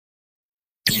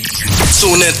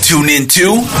Tune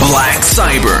into Black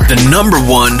Cyber, the number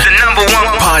one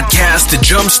podcast to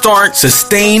jumpstart,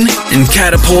 sustain, and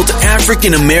catapult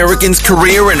African Americans'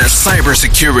 career in a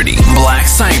cybersecurity. Black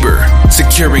Cyber,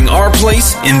 securing our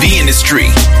place in the industry.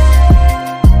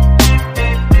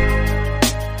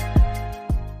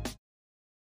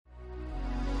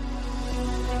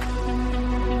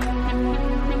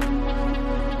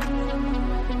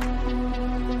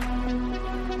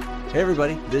 Hey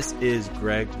everybody, this is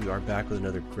Greg. We are back with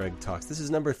another Greg Talks. This is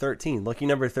number 13, lucky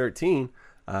number 13.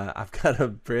 I've got a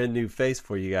brand new face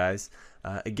for you guys.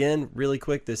 Again, really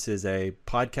quick, this is a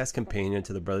podcast companion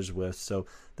to the Brothers With. So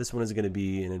this one is going to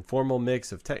be an informal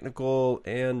mix of technical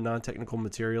and non-technical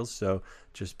materials. So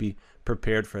just be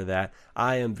prepared for that.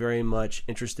 I am very much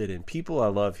interested in people. I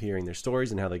love hearing their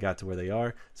stories and how they got to where they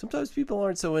are. Sometimes people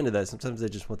aren't so into that. Sometimes they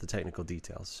just want the technical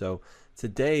details. So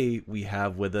today we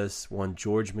have with us one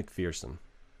George McPherson.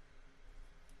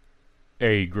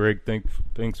 Hey, Greg,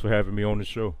 thanks for having me on the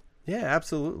show. Yeah,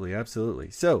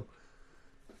 absolutely. So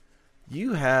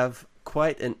you have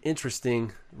quite an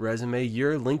interesting resume.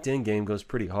 Your LinkedIn game goes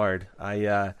pretty hard.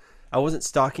 I wasn't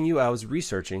stalking you. I was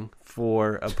researching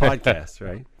for a podcast,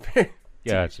 right?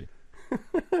 Gotcha.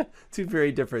 Two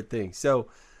very different things. So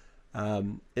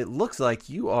it looks like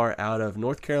you are out of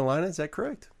North Carolina. Is that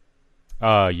correct?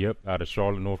 Yep, out of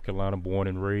Charlotte, North Carolina, born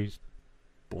and raised.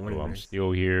 I'm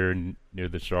still here near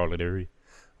the Charlotte area.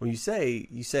 When you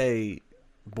say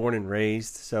born and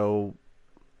raised, so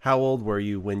how old were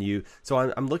you when you? So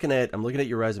I'm looking at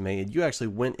your resume, and you actually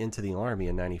went into the Army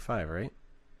in '95, right?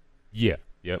 Yeah.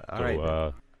 Yep. All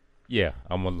right. Yeah,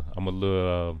 I'm a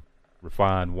little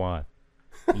refined wine,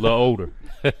 a little older.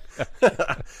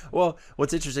 Well,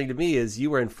 what's interesting to me is you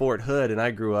were in Fort Hood, and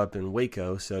I grew up in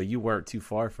Waco, so you weren't too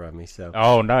far from me. So.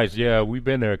 Oh, nice. Yeah, we've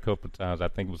been there a couple of times. I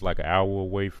think it was like an hour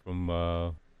away from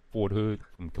Fort Hood,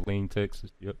 from Killeen,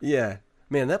 Texas. Yep. Yeah.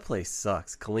 Man, that place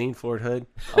sucks. Killeen, Fort Hood.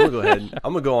 I'm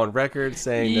gonna go on record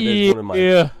saying that it's one of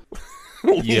my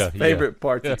least favorite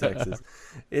parts of Texas.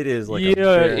 It is like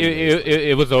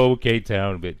it was an okay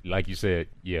town, but like you said,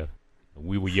 yeah,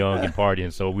 we were young and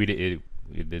partying, so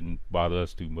it didn't bother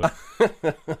us too much.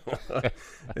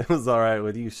 It was all right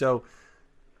with you. So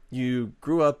you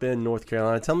grew up in North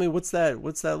Carolina. Tell me, what's that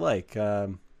like?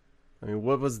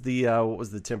 What was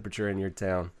the temperature in your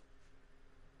town?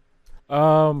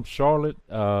 Charlotte,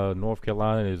 North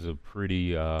Carolina is a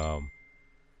pretty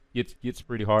gets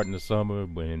pretty hot in the summer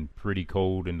and pretty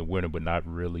cold in the winter, but not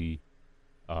really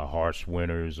harsh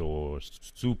winters or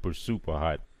super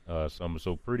hot summer.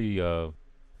 So pretty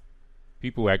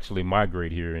people actually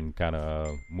migrate here and kind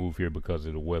of move here because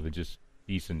of the weather. Just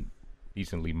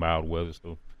decently mild weather,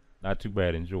 so not too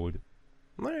bad. Enjoyed it.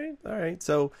 All right.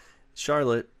 So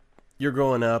Charlotte, you're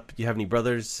growing up. Do you have any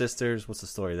brothers, sisters? What's the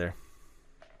story there?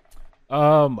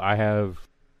 I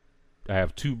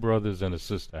have two brothers and a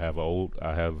sister. I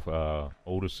have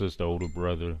older sister, older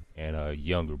brother, and a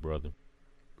younger brother.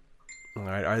 All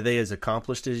right. Are they as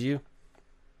accomplished as you?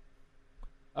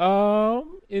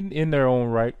 In their own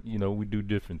right, we do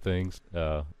different things.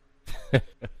 So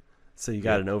you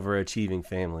got an overachieving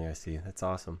family. I see. That's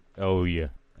awesome. Oh yeah,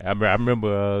 I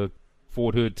remember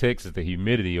Fort Hood, Texas. The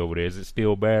humidity over there, is it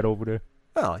still bad over there?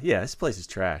 Oh yeah, this place is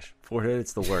trash. Fort Hood,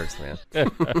 it's the worst, man.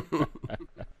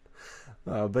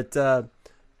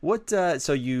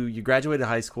 So you graduated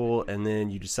high school, and then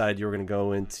you decided you were going to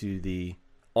go into the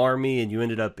Army, and you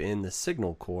ended up in the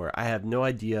Signal Corps. I have no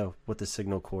idea what the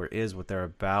Signal Corps is, what they're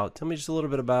about. Tell me just a little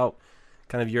bit about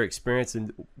kind of your experience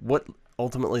and what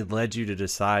ultimately led you to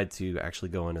decide to actually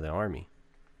go into the Army.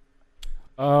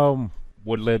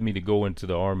 What led me to go into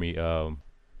the Army?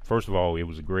 First of all, it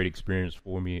was a great experience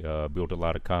for me. Built a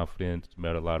lot of confidence,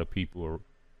 met a lot of people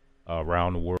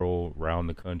around the world, around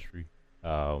the country.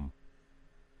 But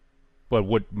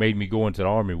what made me go into the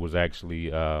Army was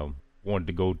actually wanted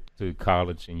to go to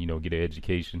college and, get an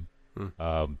education.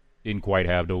 Didn't quite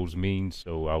have those means,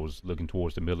 so I was looking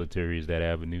towards the military as that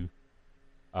avenue.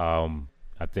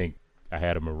 I think I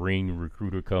had a Marine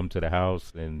recruiter come to the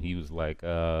house, and he was like,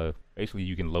 basically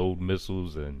you can load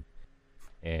missiles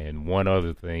and one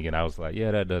other thing, and I was like,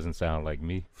 yeah, that doesn't sound like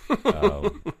me.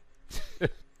 The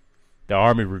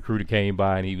Army recruiter came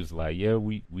by, and he was like, yeah,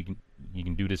 you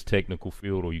can do this technical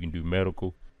field, or you can do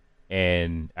medical.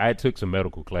 And I took some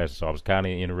medical classes, so I was kind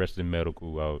of interested in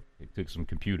medical. I took some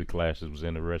computer classes, was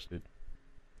interested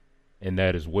in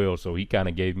that as well. So he kind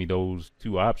of gave me those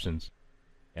two options,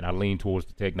 and I leaned towards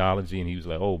the technology. And he was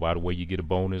like, oh, by the way, you get a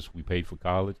bonus. We paid for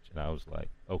college. And I was like,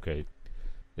 okay,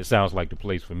 it sounds like the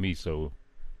place for me. So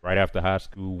right after high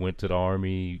school, went to the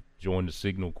Army, joined the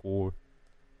Signal Corps,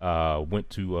 went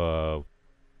to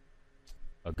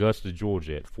a Augusta,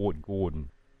 Georgia, at Fort Gordon.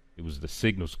 It was the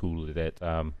Signal School at that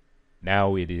time.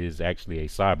 Now it is actually a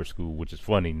cyber school, which is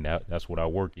funny. Now that's what I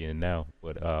work in now.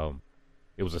 But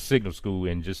it was a Signal School,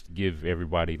 and just to give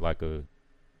everybody like a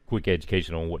quick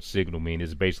education on what Signal means,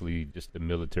 it's basically just the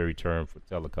military term for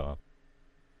telecom.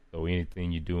 So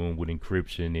anything you're doing with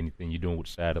encryption, anything you're doing with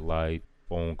satellite,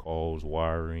 phone calls,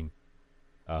 wiring,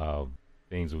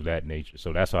 things of that nature.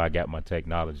 So that's how I got my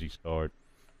technology start.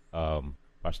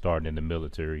 By starting in the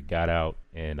military, got out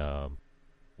and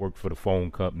worked for the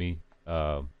phone company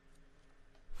for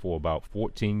about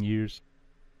 14 years.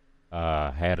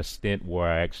 Had a stint where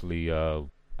I actually,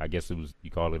 I guess it was,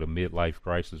 you call it a midlife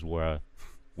crisis, where I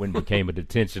went and became a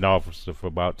detention officer for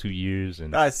about 2 years.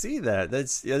 And I see that.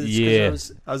 That's yeah.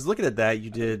 I was looking at that.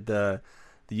 You did the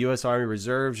U.S. Army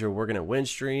Reserves. You're working at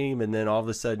Windstream, and then all of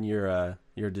a sudden you're a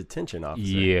detention officer.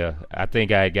 Yeah, I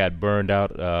think I got burned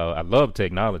out. I love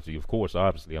technology, of course.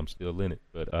 Obviously, I'm still in it,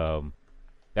 but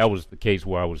that was the case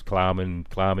where I was climbing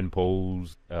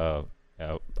poles. I've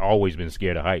always been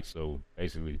scared of heights, so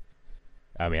basically,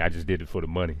 I mean, I just did it for the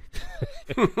money.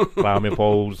 Climbing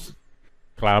poles,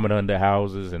 climbing under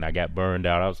houses, and I got burned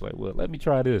out. I was like, well, let me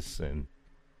try this, and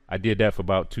I did that for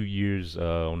about 2 years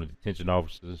on the detention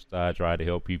officer side. Tried to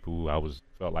help people.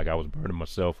 Felt like I was burning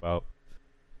myself out.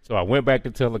 So I went back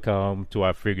to telecom till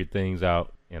I figured things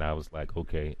out, and I was like,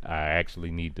 okay, I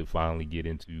actually need to finally get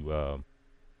into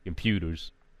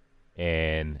computers,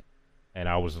 and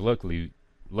I was lucky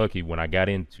when I got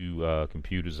into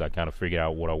computers. I kind of figured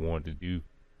out what I wanted to do.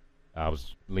 I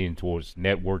was leaning towards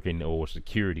networking or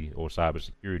security or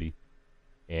cybersecurity,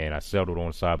 and I settled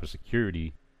on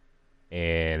cybersecurity.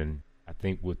 And I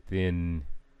think within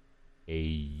a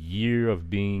year of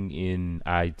being in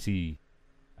IT,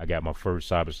 I got my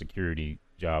first cybersecurity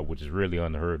job, which is really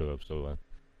unheard of. So a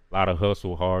lot of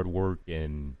hustle, hard work,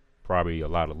 and probably a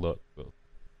lot of luck. So.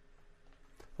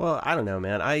 Well, I don't know,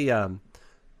 man. I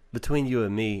between you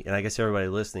and me, and I guess everybody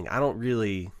listening, I don't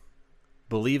really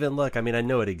believe in luck. I mean, I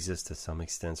know it exists to some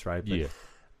extent, right? But Yeah.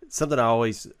 something I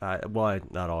always,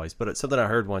 not always, but it's something I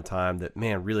heard one time that,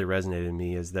 man, really resonated in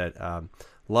me is that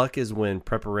luck is when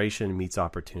preparation meets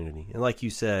opportunity. And like you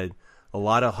said, a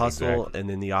lot of hustle, Exactly. and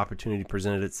then the opportunity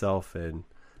presented itself, and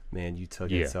man, you took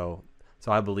Yeah. it. So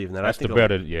I believe in that. That's I think the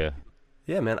better, yeah.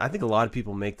 yeah, man. I think a lot of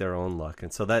people make their own luck,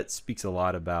 and so that speaks a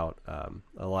lot about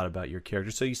your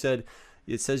character. So you said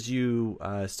it says you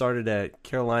started at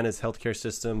Carolina's healthcare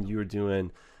system. You were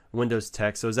doing Windows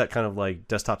Tech. So is that kind of like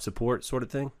desktop support sort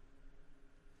of thing?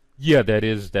 Yeah,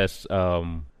 that's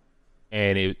and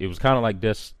it was kind of like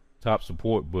desktop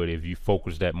support, but if you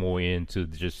focus that more into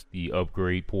just the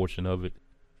upgrade portion of it,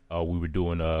 we were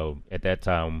doing at that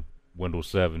time Windows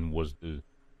 7 was the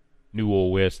new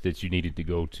OS that you needed to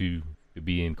go to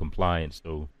be in compliance.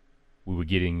 So we were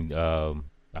getting the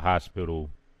hospital,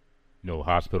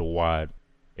 hospital wide,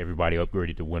 everybody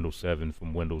upgraded to Windows 7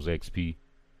 from Windows XP.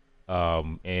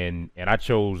 And I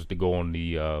chose to go on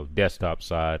the desktop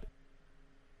side.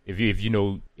 If you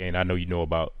know, and I know you know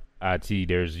about IT,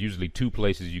 there's usually two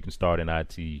places you can start in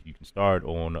IT. You can start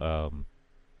on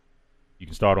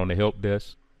the help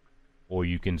desk, or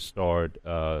you can start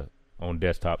on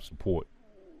desktop support.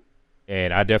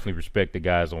 And I definitely respect the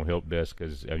guys on help desk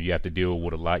because you have to deal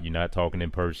with a lot. You're not talking in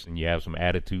person. You have some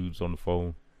attitudes on the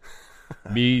phone.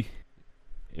 Me,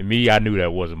 I knew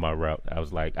that wasn't my route. I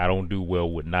was like, I don't do well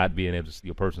with not being able to see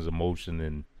a person's emotion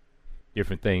and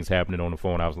different things happening on the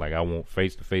phone. I was like, I want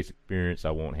face-to-face experience.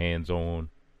 I want hands-on.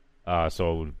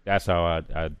 So that's how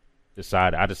I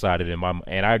decided. I decided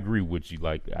and I agree with you.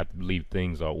 Like, I believe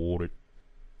things are ordered.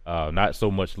 Not so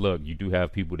much luck. You do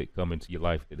have people that come into your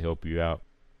life that help you out.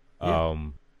 Yeah.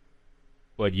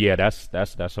 But yeah,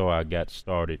 that's how I got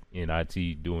started in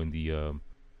IT doing the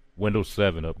Windows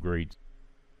 7 upgrades.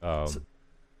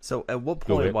 So at what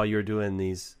point while you were doing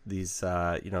these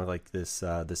like this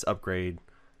upgrade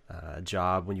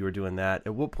job, when you were doing that,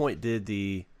 at what point did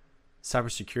the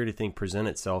cybersecurity thing present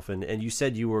itself? And you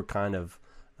said you were kind of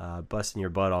busting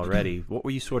your butt already. What were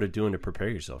you sort of doing to prepare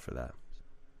yourself for that?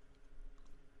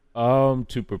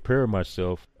 To prepare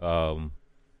myself,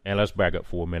 and let's back up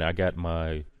for a minute.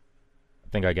 I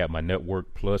think I got my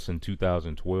Network Plus in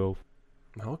 2012.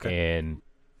 Okay.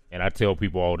 And I tell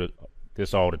people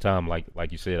this all the time. Like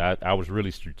you said, I was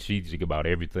really strategic about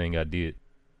everything I did.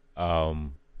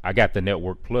 I got the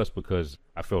Network Plus because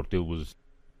I felt it was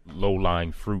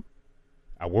low-lying fruit.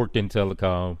 I worked in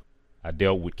telecom. I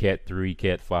dealt with Cat 3,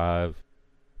 Cat 5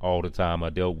 all the time. I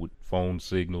dealt with phone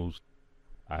signals.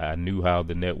 I knew how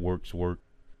the networks worked.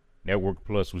 Network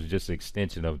Plus was just an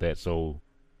extension of that. So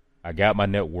I got my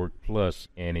Network Plus,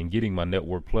 and in getting my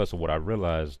Network Plus, what I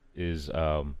realized is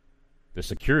the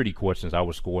security questions I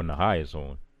was scoring the highest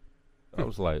on. I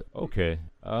was like, okay,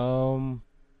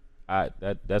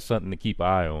 that's something to keep an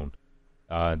eye on.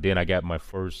 Then I got my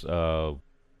first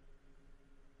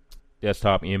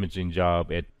desktop imaging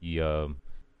job at the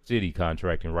city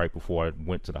contracting right before I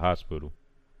went to the hospital,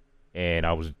 and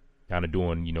I was kind of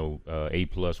doing A+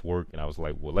 work, and I was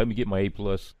like, well, let me get my A+.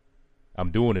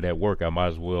 I'm doing it at work. I might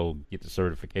as well get the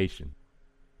certification.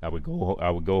 I would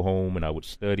go home and I would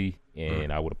study,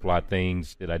 and I would apply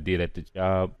things that I did at the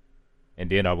job, and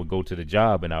then I would go to the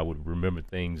job and I would remember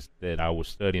things that I was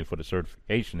studying for the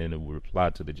certification, and it would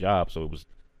apply to the job. So it's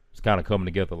kind of coming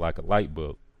together like a light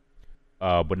bulb.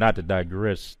 But not to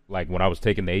digress, like when I was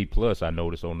taking the A+, I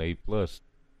noticed on the A+,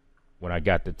 when I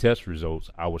got the test results,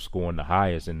 I was scoring the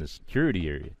highest in the security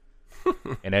area.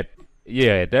 And at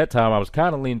that time, I was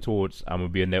kind of leaning towards, I'm going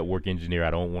to be a network engineer.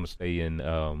 I don't want to stay in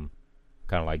kind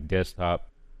of like desktop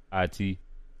IT. I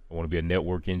want to be a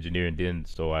network engineer. And then,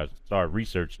 so I started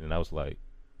researching, and I was like,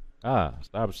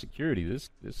 cybersecurity,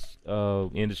 this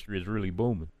industry is really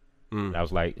booming. And I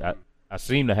was like, I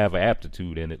seem to have an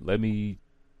aptitude in it. Let me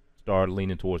start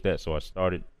leaning towards that. So I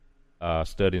started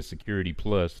studying Security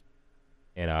Plus,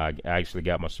 and I actually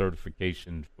got my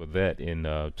certification for that in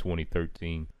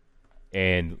 2013.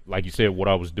 And like you said, what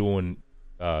I was doing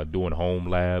home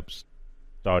labs,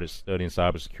 started studying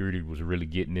cybersecurity, was really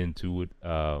getting into it.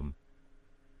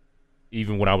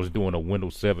 Even when I was doing a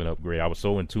Windows 7 upgrade, I was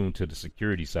so in tune to the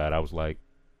security side. I was like,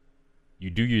 you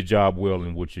do your job well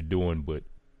in what you're doing, but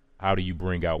how do you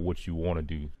bring out what you want to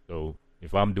do? So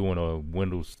if I'm doing a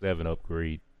Windows 7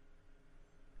 upgrade,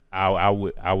 I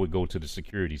would go to the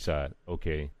security side.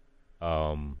 Okay,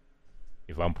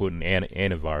 if I'm putting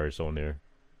antivirus on there,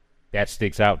 that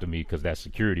sticks out to me because that's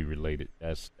security related.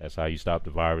 That's how you stop the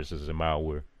viruses and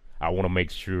malware. I want to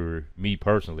make sure, me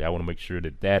personally, I want to make sure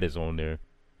that is on there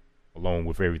along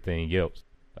with everything else.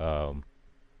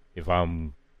 If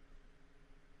I'm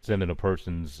sending a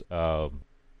person's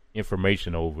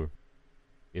information over,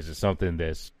 is it something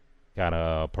that's kind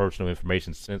of personal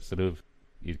information sensitive?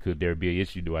 Could there be an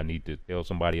issue? Do I need to tell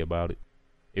somebody about it?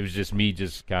 It was just me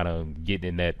just kind of getting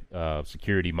in that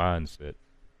security mindset.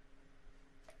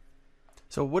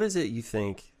 So what is it you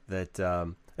think that,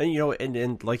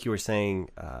 and like you were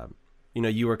saying,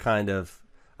 you were kind of,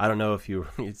 I don't know if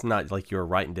it's not like you were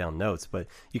writing down notes, but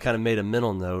you kind of made a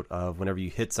mental note of whenever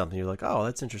you hit something, you're like, oh,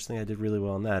 that's interesting. I did really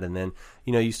well on that. And then,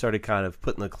 you started kind of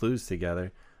putting the clues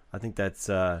together. I think that's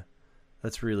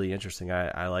really interesting.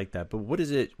 I like that. But what is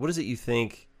it you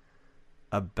think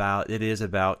about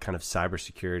kind of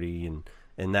cybersecurity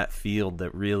and that field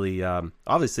that really,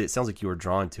 obviously it sounds like you were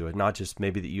drawn to it, not just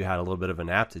maybe that you had a little bit of an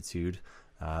aptitude,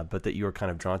 but that you were kind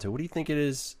of drawn to it. What do you think it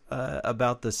is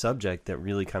about the subject that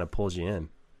really kind of pulls you in?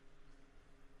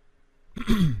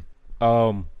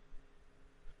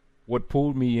 What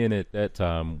pulled me in at that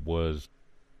time was,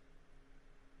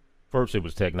 first, it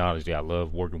was technology. I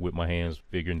love working with my hands,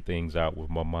 figuring things out with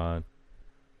my mind.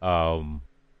 So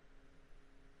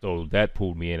that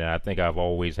pulled me in, and I think I've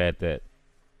always had that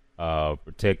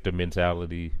protector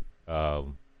mentality.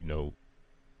 Growing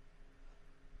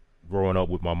up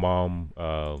with my mom,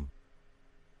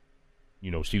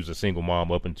 she was a single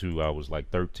mom up until I was like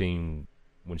 13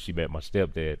 when she met my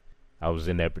stepdad. I was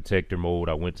in that protector mode.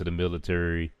 I went to the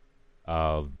military.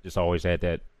 Just always had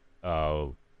that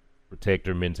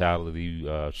protector mentality,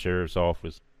 sheriff's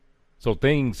office. So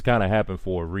things kind of happen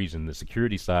for a reason. The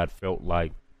security side felt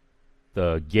like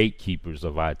the gatekeepers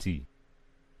of IT.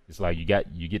 It's like you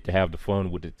get to have the fun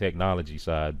with the technology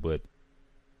side, but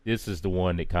this is the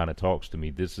one that kind of talks to me.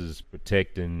 This is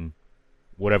protecting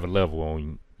whatever level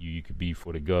on you could be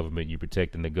for the government. You're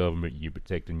protecting the government. You're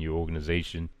protecting your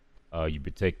organization. You're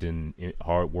protecting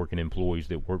hard-working employees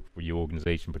that work for your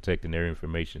organization, protecting their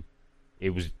information.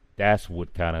 That's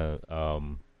what kind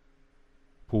of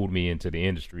pulled me into the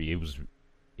industry.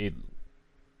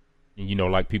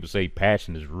 Like people say,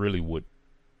 passion is really what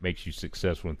makes you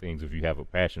successful in things. If you have a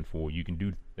passion for it, you can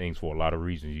do things for a lot of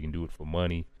reasons. You can do it for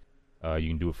money, you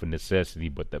can do it for necessity,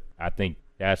 but I think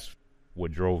that's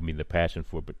what drove me, the passion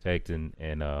for protecting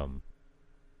and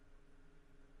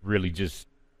really just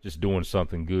doing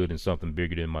something good and something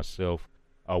bigger than myself.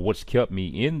 What's kept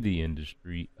me in the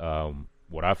industry,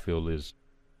 what I feel is,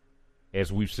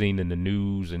 as we've seen in the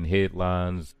news and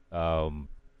headlines,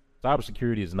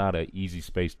 cybersecurity is not an easy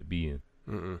space to be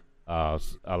in.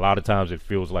 A lot of times it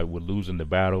feels like we're losing the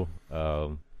battle,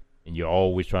 and you're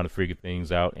always trying to figure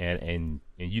things out. And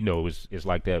it's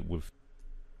like that with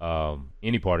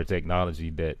any part of technology,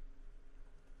 that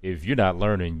if you're not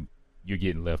learning, you're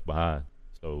getting left behind.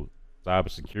 So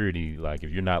cybersecurity, like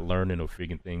if you're not learning or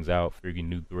figuring things out, figuring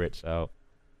new threats out,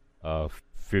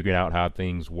 figuring out how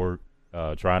things work,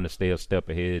 trying to stay a step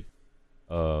ahead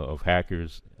of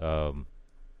hackers.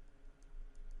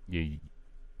 Yeah,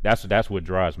 that's what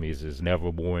drives me. Is it's never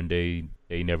a boring day.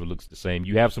 Day never looks the same.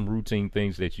 You have some routine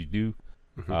things that you do,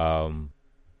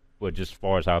 but just as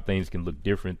far as how things can look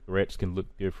different, threats can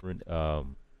look different.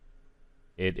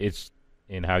 It's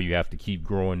and how you have to keep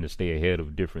growing to stay ahead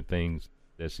of different things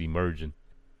that's emerging.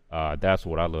 That's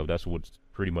what I love. That's what's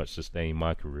pretty much sustained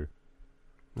my career.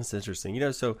 That's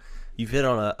interesting. So you've hit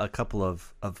on a couple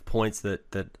of points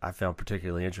that I found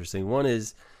particularly interesting. One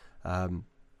is, so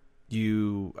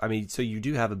you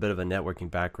do have a bit of a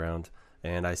networking background,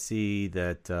 and I see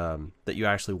that that you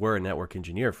actually were a network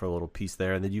engineer for a little piece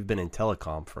there, and that you've been in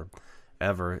telecom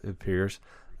forever, it appears.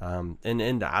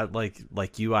 And I,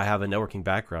 like you, I have a networking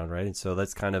background, right? And so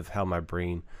that's kind of how my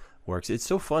brain works. It's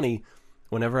so funny.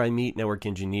 Whenever I meet network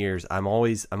engineers, I'm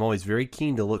always very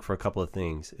keen to look for a couple of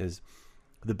things. Is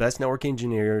the best network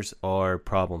engineers are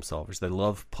problem solvers. They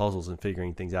love puzzles and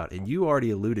figuring things out. And you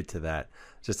already alluded to that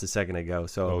just a second ago.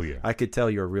 So I could tell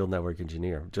you're a real network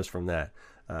engineer just from that.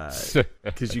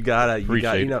 Because you got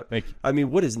Thank you. I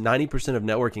mean, what is 90% of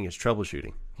networking is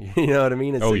troubleshooting. You know what I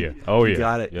mean?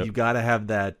 You got to have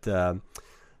that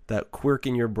that quirk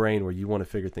in your brain where you want to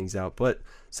figure things out. But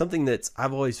something that's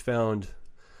I've always found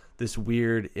this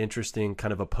weird, interesting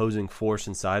kind of opposing force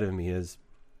inside of me is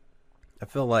I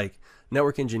feel like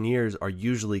network engineers are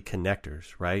usually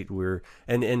connectors, right?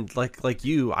 And like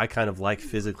you, I kind of like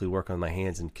physically work on my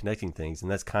hands and connecting things, and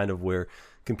that's kind of where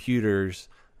computers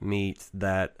meet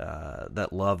that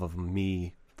that love of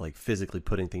me, like physically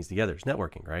putting things together. It's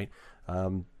networking, right?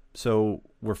 So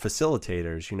we're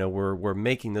facilitators, we're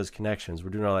making those connections, we're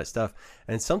doing all that stuff,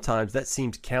 and sometimes that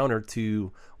seems counter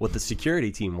to what the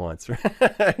security team wants,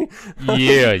 right?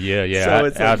 Yeah. So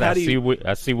it's like,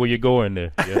 I see where you're going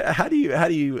there. Yeah. How do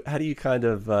you kind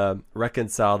of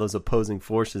reconcile those opposing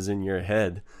forces in your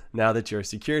head now that you're a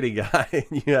security guy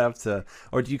and you have to,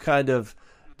 or do you kind of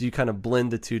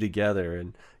blend the two together?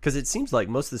 And because it seems like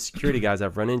most of the security guys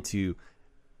I've run into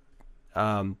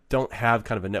don't have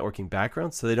kind of a networking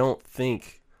background, so they don't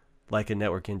think like a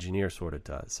network engineer sort of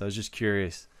does. So I was just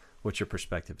curious what your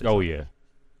perspective is. Oh yeah.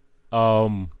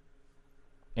 And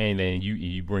then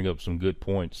you bring up some good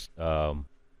points.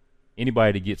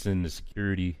 Anybody that gets into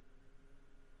security,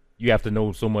 you have to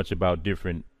know so much about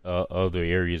different other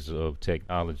areas of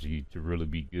technology to really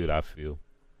be good, I feel.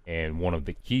 And one of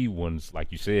the key ones,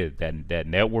 like you said, that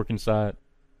networking side,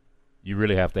 you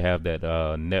really have to have that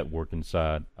networking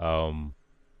side. So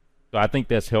I think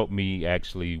that's helped me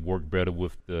actually work better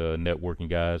with the networking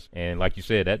guys. And like you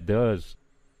said, that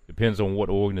depends on what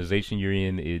organization you're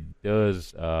in. It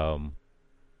does.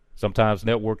 Sometimes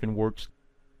networking works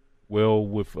well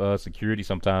with security.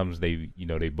 Sometimes they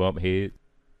bump heads.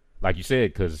 Like you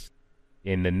said, because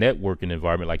in the networking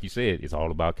environment, like you said, it's all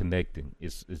about connecting.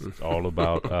 It's all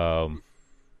about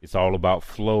it's all about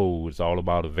flow. It's all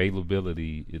about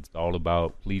availability. It's all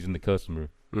about pleasing the customer.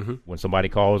 Mm-hmm. When somebody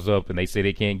calls up and they say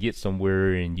they can't get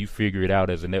somewhere, and you figure it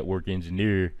out as a network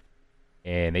engineer,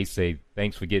 and they say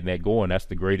thanks for getting that going, that's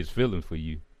the greatest feeling for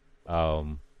you.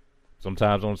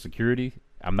 Sometimes on security,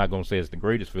 I'm not gonna say it's the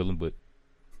greatest feeling, but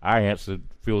our answer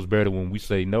feels better when we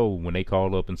say no. When they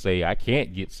call up and say I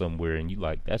can't get somewhere, and you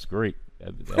like, that's great.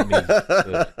 That means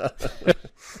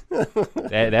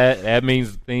that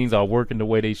means things are working the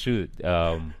way they should.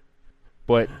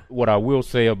 But what I will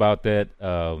say about that,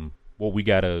 what we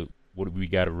gotta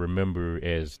remember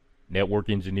as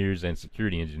network engineers and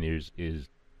security engineers is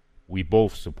we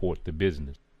both support the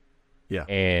business. Yeah.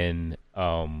 And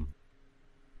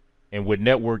with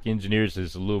network engineers,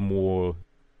 it's a little more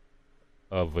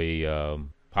of a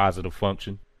positive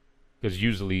function, because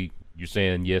usually you're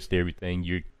saying yes to everything.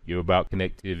 You're about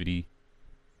connectivity.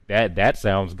 That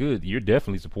sounds good. You're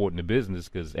definitely supporting the business,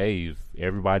 because hey, if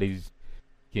everybody's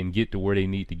can get to where they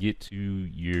need to get to,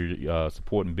 you're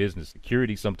supporting business.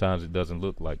 Security, sometimes it doesn't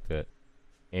look like that.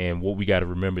 And what we got to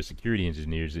remember as security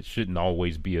engineers, it shouldn't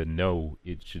always be a no.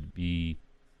 It should be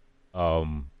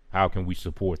how can we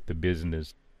support the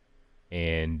business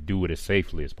and do it as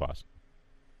safely as possible.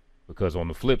 Because on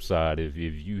the flip side, if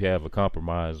you have a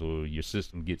compromise or your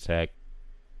system gets hacked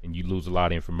and you lose a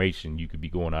lot of information, you could be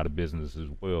going out of business as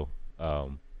well.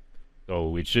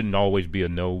 So it shouldn't always be a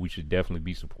no. We should definitely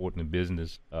be supporting the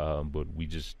business. But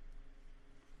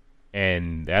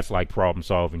and that's like problem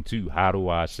solving too. How do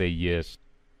I say yes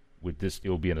with this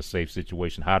still being a safe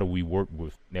situation? How do we work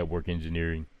with network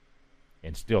engineering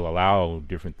and still allow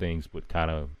different things, but kind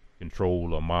of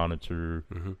control or monitor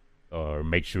or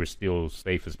make sure it's still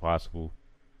safe as possible?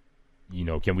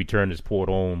 Can we turn this port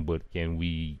on, but can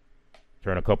we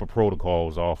turn a couple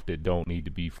protocols off that don't need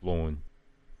to be flowing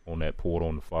on that port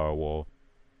on the firewall.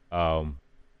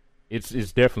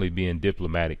 It's definitely being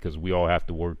diplomatic because we all have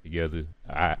to work together.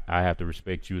 I have to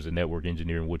respect you as a network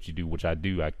engineer and what you do, which I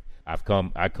do. I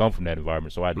come from that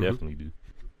environment, so I definitely do.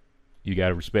 You got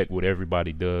to respect what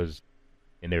everybody does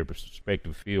in their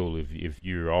respective field if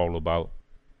you're all about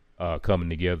coming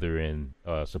together and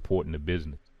supporting the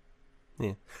business.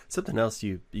 Yeah. Something else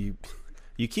you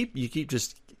keep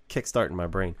just kickstarting my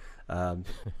brain.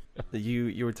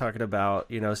 You were talking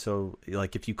about, so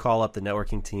like if you call up the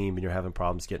networking team and you're having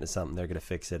problems getting to something, they're going to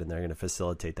fix it and they're going to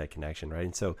facilitate that connection, right?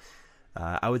 And so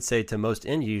I would say to most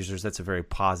end users, that's a very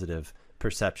positive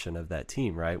perception of that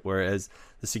team, right? Whereas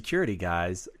the security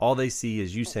guys, all they see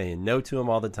is you saying no to them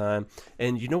all the time.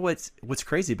 And you know what's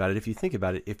crazy about it? If you think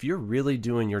about it, if you're really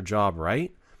doing your job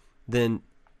right, then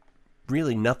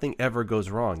really nothing ever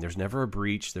goes wrong. There's never a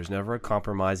breach. There's never a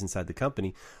compromise inside the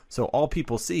company. So all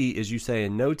people see is you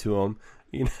saying no to them.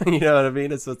 You know what I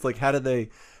mean? So it's like, how do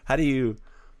you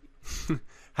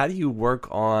work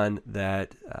on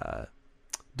that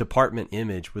department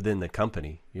image within the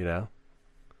company? Yeah.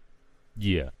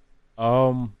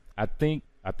 I think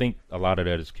a lot of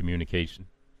that is communication.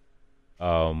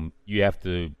 You have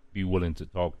to be willing to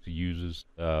talk to users.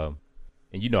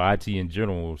 And IT in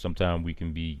general, sometimes we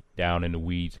can be down in the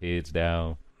weeds, heads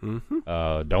down.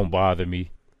 Don't bother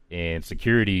me. And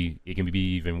security, it can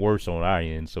be even worse on our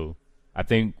end. So I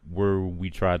think where we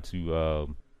try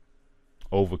to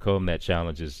overcome that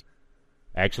challenge is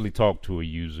actually talk to a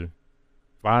user,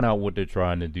 find out what they're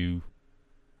trying to do,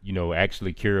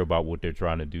 actually care about what they're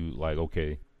trying to do. Like,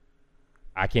 okay,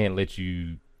 I can't let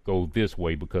you go this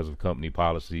way because of company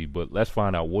policy, but let's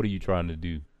find out, what are you trying to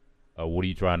do? What are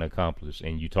you trying to accomplish?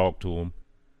 And you talk to them,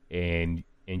 and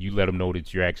you let them know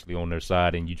that you're actually on their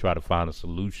side, and you try to find a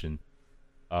solution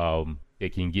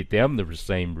that can get them the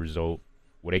same result,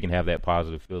 where they can have that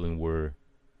positive feeling where,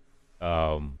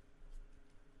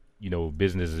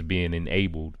 business is being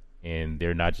enabled, and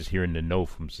they're not just hearing the no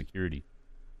from security.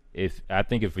 I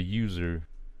think if a user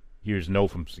hears no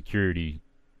from security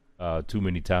too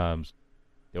many times,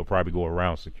 they'll probably go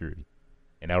around security,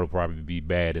 and that'll probably be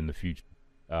bad in the future.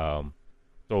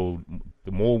 So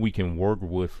the more we can work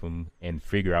with them and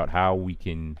figure out how we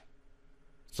can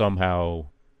somehow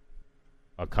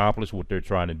accomplish what they're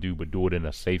trying to do, but do it in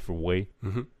a safer way,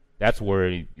 that's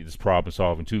where it's problem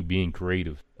solving too, being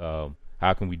creative.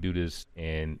 How can we do this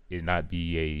and it not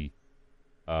be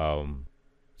a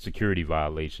security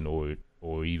violation or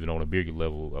even on a bigger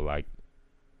level, like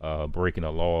breaking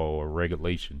a law or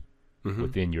regulation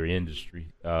within your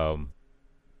industry.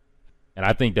 And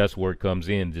I think that's where it comes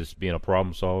in, just being a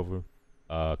problem solver,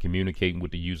 communicating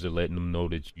with the user, letting them know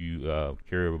that you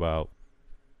care about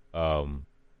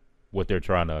what they're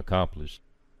trying to accomplish,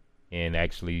 and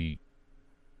actually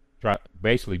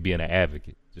basically being an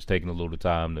advocate, just taking a little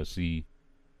time to see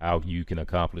how you can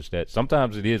accomplish that.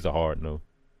 Sometimes it is a hard no.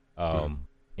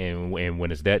 And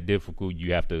when it's that difficult,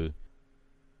 you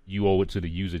owe it to the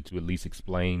user to at least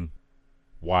explain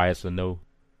why it's a no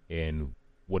and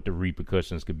what the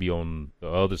repercussions could be on the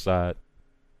other side.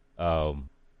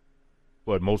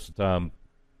 But most of the time,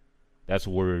 that's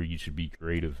where you should be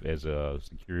creative as a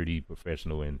security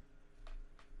professional and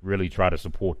really try to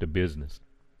support the business.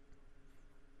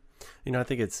 I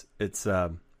think it's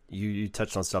you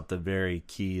touched on something very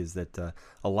key, is that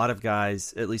a lot of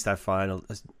guys, at least I find,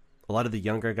 a lot of the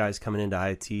younger guys coming into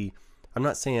IT, I'm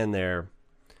not saying they're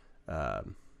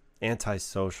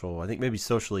antisocial. I think maybe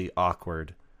socially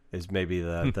awkward is maybe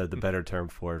the better term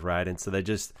for it, right? And so they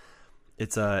just,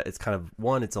 it's kind of,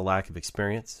 one, it's a lack of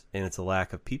experience, and it's a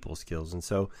lack of people skills. And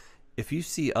so if you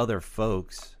see other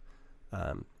folks,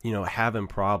 having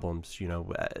problems,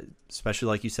 especially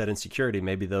like you said in security,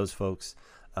 maybe those folks,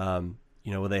 when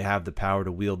they have the power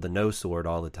to wield the no sword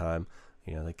all the time,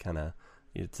 they kind of,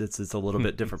 it's a little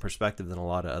bit different perspective than a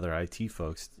lot of other IT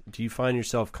folks. Do you find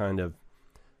yourself kind of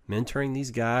mentoring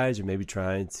these guys, or maybe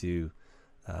trying to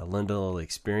lend a little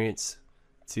experience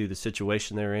to the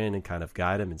situation they're in and kind of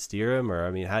guide them and steer them? Or,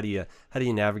 I mean, how do you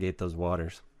navigate those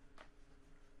waters?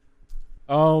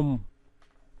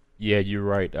 Yeah, you're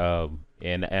right.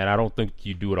 And I don't think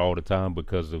you do it all the time,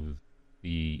 because of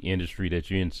the industry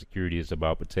that you're in. Security is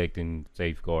about protecting,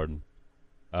 safeguarding.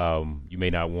 You may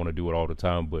not want to do it all the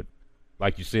time, but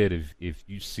like you said, if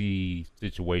you see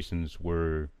situations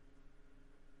where,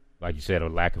 like you said, a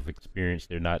lack of experience,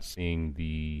 they're not seeing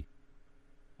the,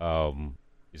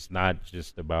 it's not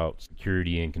just about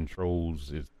security and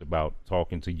controls. It's about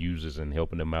talking to users and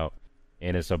helping them out.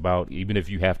 And it's about, even if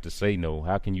you have to say no,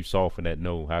 how can you soften that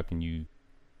no? How can you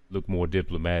look more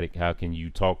diplomatic? How can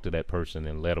you talk to that person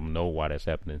and let them know why that's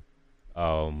happening?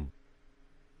 A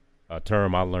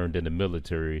term I learned in the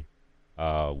military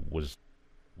was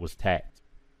tact.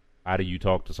 How do you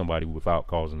talk to somebody without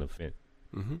causing offense?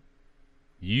 Mm-hmm.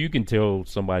 You can tell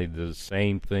somebody the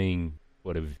same thing,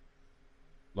 but as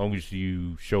long as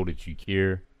you show that you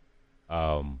care,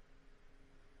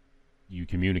 you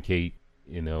communicate,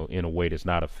 in a way that's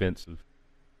not offensive.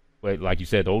 But like you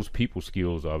said, those people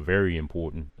skills are very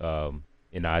important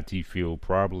in the IT field.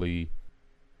 Probably,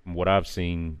 from what I've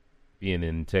seen, being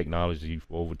in technology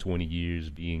for over 20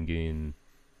 years, being in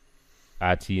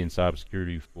IT and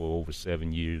cybersecurity for over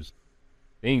 7 years,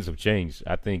 things have changed.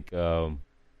 I think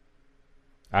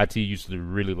IT used to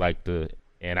really like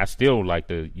and I still like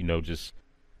to, just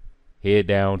head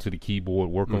down to the keyboard,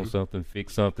 work on something,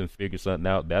 fix something, figure something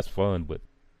out. That's fun, but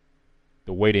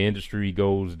the way the industry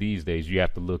goes these days, you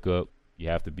have to look up, you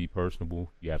have to be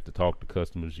personable, you have to talk to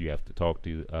customers, you have to talk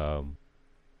to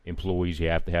employees, you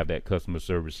have to have that customer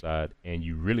service side, and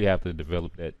you really have to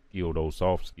develop that skill, those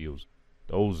soft skills.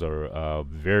 Those are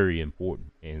very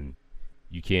important, and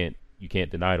you can't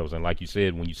deny those. And like you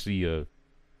said, when you see a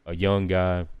young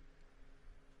guy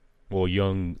or a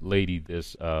young lady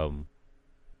that's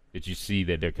that you see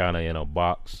that they're kind of in a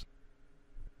box,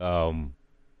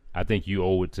 I think you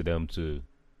owe it to them to,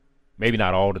 maybe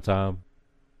not all the time,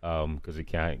 because it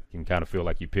can kind of feel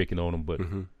like you're picking on them, but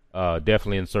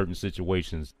definitely in certain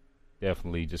situations,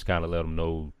 definitely just kind of let them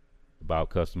know about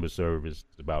customer service,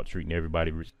 about treating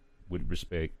everybody with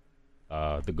respect,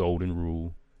 the golden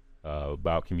rule,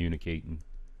 about communicating.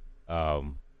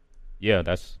 Yeah,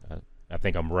 I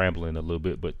think I'm rambling a little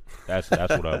bit, but that's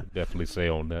what I would definitely say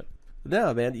on that.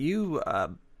 No, man, you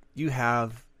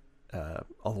have a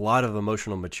lot of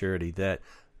emotional maturity that,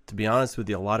 to be honest with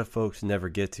you, a lot of folks never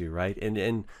get to, right?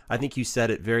 And I think you said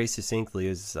it very succinctly.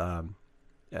 As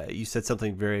you said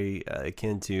something very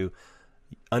akin to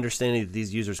understanding that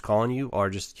these users calling you are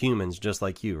just humans, just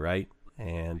like you, right?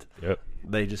 And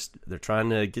they're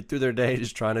trying to get through their day,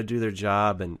 just trying to do their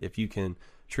job, and if you can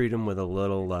treat them with a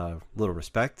little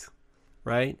respect,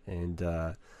 right,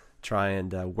 and try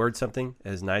and word something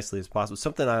as nicely as possible.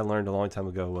 Something I learned a long time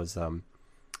ago was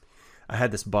I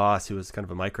had this boss who was kind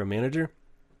of a micromanager,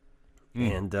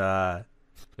 and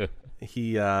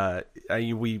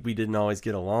we didn't always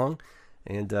get along,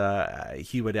 and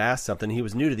he would ask something. He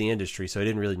was new to the industry, so he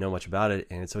didn't really know much about it,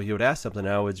 and so he would ask something,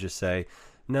 and I would just say,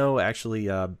 no, actually,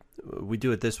 we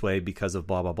do it this way because of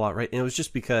blah, blah, blah, right? And it was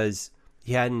just because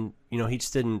he hadn't, he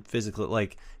just didn't physically,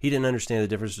 he didn't understand the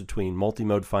difference between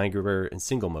multi-mode fiber and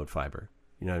single-mode fiber.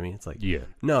 You know what I mean? It's like,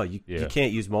 no, you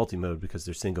can't use multi-mode because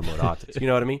they're single-mode optics. You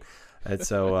know what I mean? And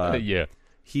so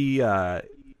he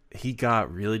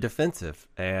got really defensive,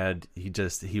 and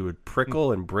he would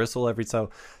prickle and bristle every time.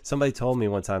 Somebody told me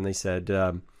one time, they said,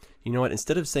 you know what,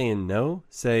 instead of saying no,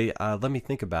 say, let me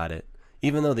think about it.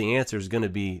 Even though the answer is going to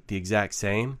be the exact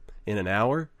same in an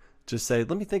hour, just say,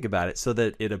 let me think about it, so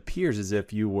that it appears as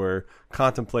if you were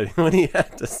contemplating what he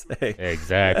had to say.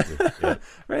 Exactly. Yep.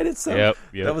 Right? It's so,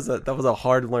 that was a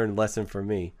hard learned lesson for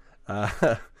me.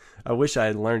 I wish I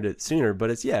had learned it sooner, but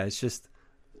it's just,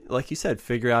 like you said,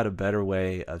 figure out a better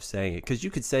way of saying it. Because you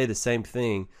could say the same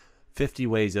thing 50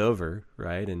 ways over,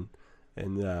 right? And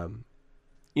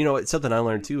it's something I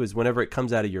learned too, is whenever it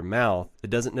comes out of your mouth, it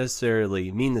doesn't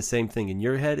necessarily mean the same thing in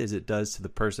your head as it does to the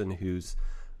person who's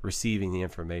receiving the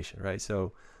information, right?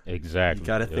 So exactly, you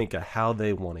got to think of how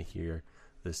they want to hear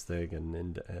this thing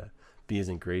and be as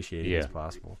ingratiating as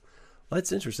possible. Well,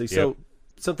 that's interesting. So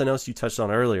something else you touched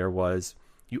on earlier was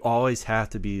you always have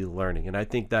to be learning, and I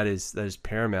think that is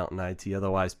paramount in IT.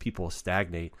 Otherwise, people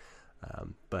stagnate.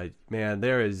 But man,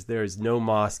 there is no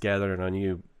moss gathering on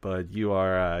you, but you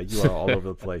are all over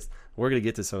the place. We're gonna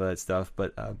get to some of that stuff,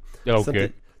 but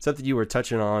something you were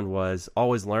touching on was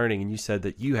always learning, and you said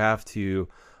that you have to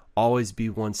always be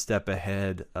one step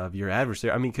ahead of your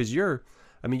adversary. I mean, because your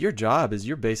job is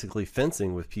you're basically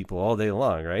fencing with people all day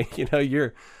long, right?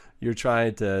 You're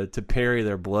trying to parry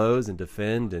their blows and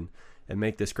defend and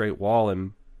make this great wall.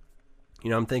 And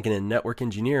I'm thinking in network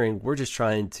engineering, we're just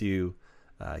trying to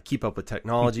keep up with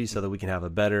technology so that we can have a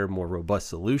better, more robust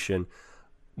solution.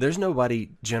 There's nobody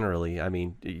generally,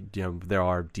 there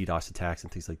are DDoS attacks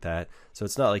and things like that. So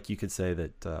it's not like you could say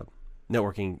that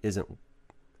networking isn't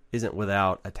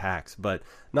without attacks, but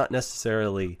not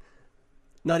necessarily,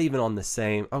 not even on the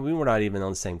same, we're not even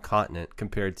on the same continent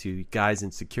compared to guys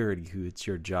in security who it's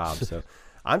your job. So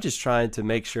I'm just trying to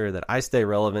make sure that I stay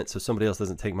relevant so somebody else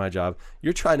doesn't take my job.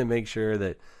 You're trying to make sure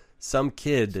that some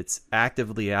kid that's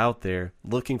actively out there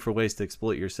looking for ways to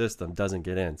exploit your system doesn't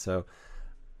get in. So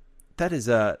that is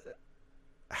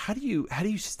how do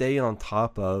you stay on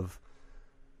top of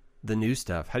the new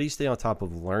stuff? How do you stay on top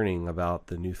of learning about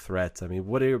the new threats? I mean,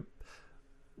 what do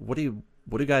you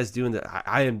guys do?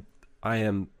 I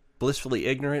am blissfully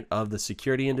ignorant of the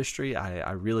security industry.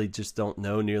 I really just don't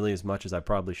know nearly as much as I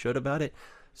probably should about it.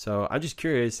 So I'm just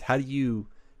curious, how do you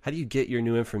get your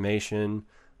new information?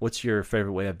 What's your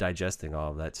favorite way of digesting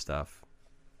all of that stuff?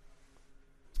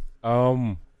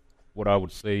 What I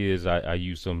would say is I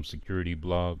use some security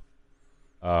blog.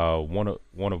 One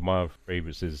of my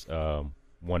favorites is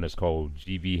one that's called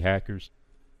GB Hackers.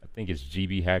 I think it's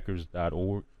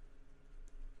gbhackers.org,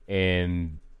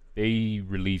 and they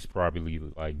release probably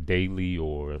like daily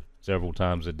or several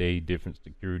times a day different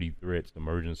security threats,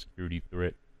 emerging security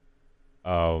threat.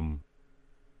 And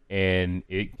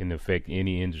it can affect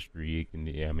any industry. It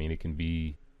can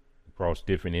be across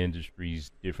different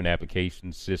industries, different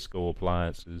applications, Cisco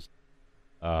appliances,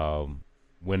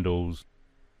 Windows,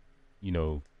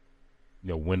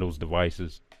 Windows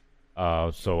devices.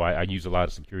 So I use a lot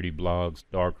of security blogs,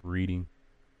 dark reading.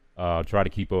 Try to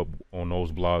keep up on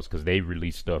those blogs because they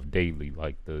release stuff daily,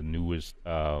 like the newest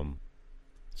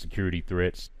security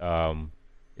threats.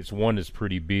 It's one that's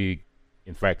pretty big.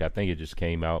 In fact, I think it just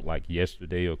came out like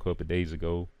yesterday or a couple of days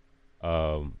ago.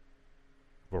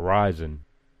 Verizon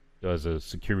does a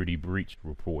security breach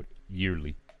report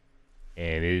yearly,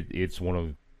 and it's one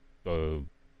of the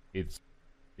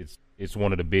it's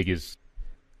one of the biggest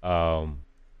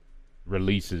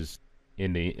releases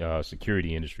in the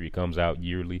security industry. It comes out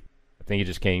yearly. I think it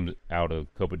just came out a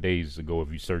couple of days ago.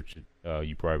 If you search it,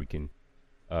 you probably can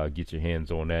get your hands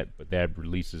on that. But that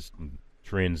releases some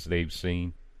trends they've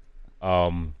seen.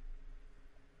 So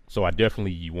I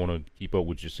definitely, you want to keep up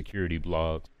with your security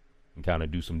blogs and kind of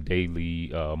do some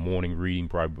daily morning reading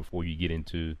probably before you get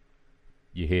into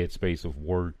your headspace of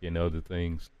work and other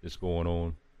things that's going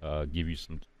on. Give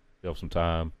yourself some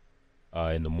time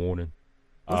in the morning.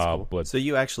 Cool. But so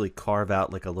you actually carve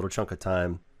out like a little chunk of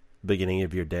time beginning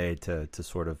of your day to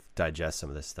sort of digest some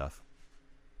of this stuff.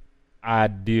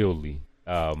 Ideally,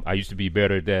 I used to be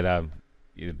better at that.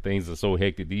 Things are so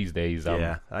hectic these days.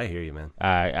 Yeah, I hear you, man.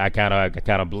 I kind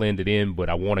of blend it in, but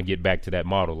I want to get back to that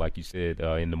model, like you said,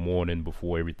 in the morning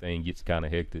before everything gets kind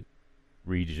of hectic.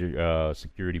 Read your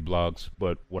security blogs.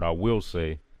 But what I will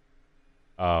say,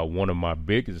 one of my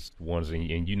biggest ones,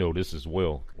 and you know this as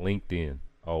well, LinkedIn.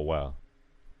 Oh wow,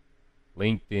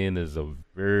 LinkedIn is a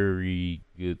very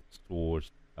good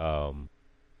source.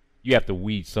 You have to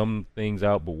weed some things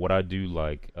out, but what I do,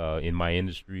 like in my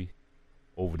industry,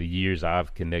 over the years,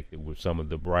 I've connected with some of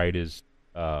the brightest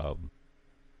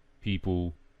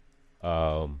people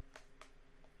that's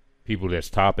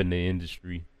top in the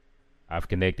industry. I've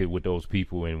connected with those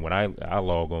people, and when I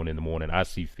log on in the morning, I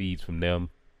see feeds from them,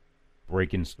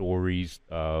 breaking stories,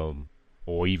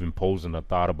 or even posing a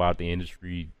thought about the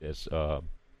industry that's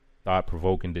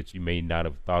thought-provoking that you may not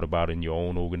have thought about in your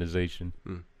own organization.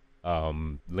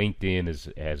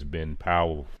 LinkedIn has been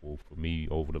powerful for me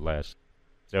over the last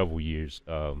several years,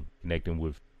 connecting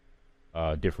with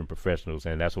different professionals,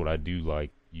 and that's what I do.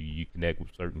 Like you connect with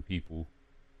certain people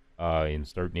in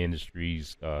certain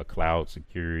industries, cloud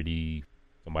security,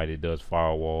 somebody that does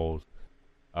firewalls,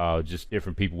 just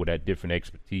different people with that different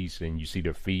expertise, and you see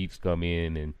their feeds come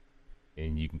in,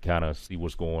 and you can kind of see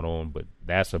what's going on. But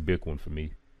that's a big one for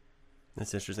me.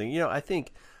 That's interesting. You know, I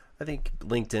think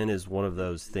LinkedIn is one of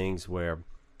those things where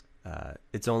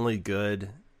it's only as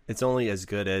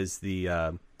good as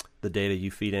the data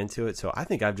you feed into it. So I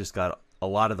think I've just got a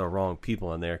lot of the wrong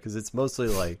people in there because it's mostly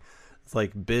like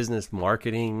business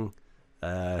marketing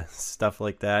stuff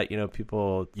like that. You know,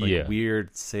 people like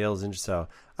weird sales, and so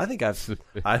I think I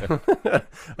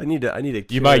need to.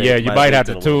 You might have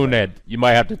to tune that. You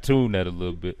might have to tune that a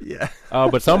little bit. Yeah.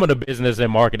 But some of the business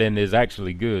and marketing is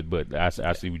actually good. But I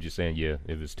see what you're saying. Yeah,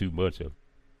 if it's too much of.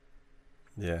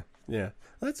 Yeah.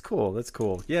 That's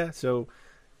cool. Yeah. So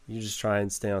you just try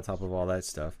and stay on top of all that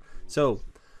stuff. So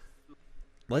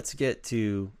let's get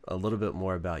to a little bit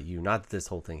more about you. Not that this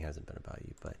whole thing hasn't been about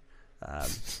you,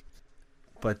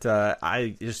 but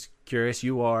I just curious.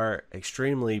 You are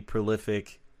extremely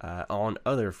prolific on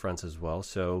other fronts as well.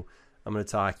 So I'm going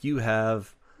to talk. You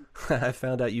have. I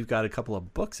found out you've got a couple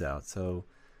of books out. So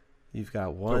you've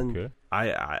got one. Okay.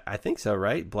 I think so,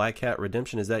 right? Black Hat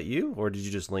Redemption. Is that you, or did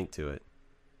you just link to it?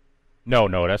 No,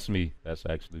 that's me. That's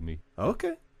actually me.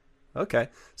 Okay.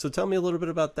 So tell me a little bit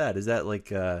about that. Is that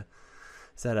like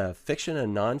is that a fiction, a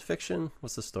nonfiction?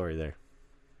 What's the story there?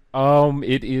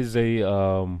 It is a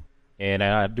and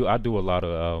I do a lot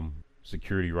of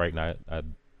security right now.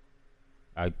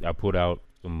 I put out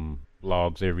some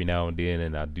blogs every now and then,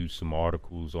 and I do some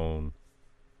articles on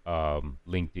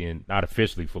LinkedIn, not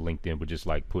officially for LinkedIn, but just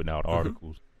like putting out Mm-hmm.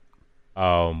 articles.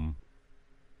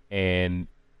 And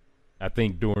I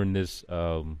think during this,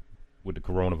 with the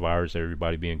coronavirus,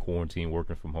 everybody being quarantined,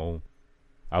 working from home,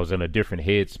 I was in a different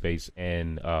headspace,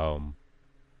 and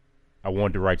I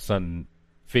wanted to write something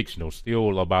fictional,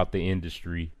 still about the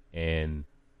industry,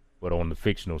 but on the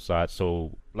fictional side.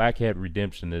 So Black Hat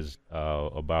Redemption is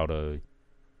about a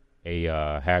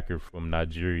hacker from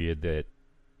Nigeria that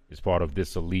is part of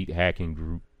this elite hacking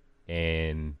group,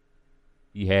 and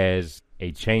he has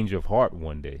a change of heart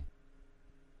one day,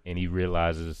 and he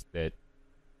realizes that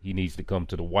he needs to come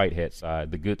to the white hat side,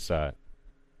 the good side.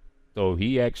 So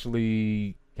he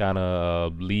actually kind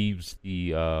of leaves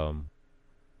the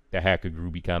hacker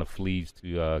group. He kind of flees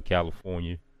to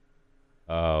California,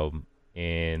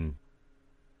 and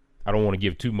I don't want to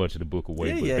give too much of the book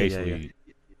away, but basically,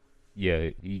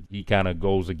 he kind of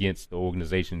goes against the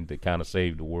organization that kind of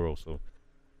saved the world. So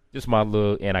just my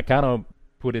little, and I kind of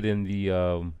put it in the,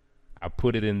 I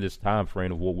put it in this time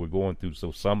frame of what we're going through.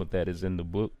 So some of that is in the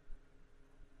book.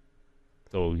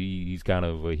 So he's kind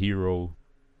of a hero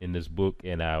in this book,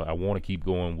 and I want to keep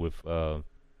going with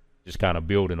just kind of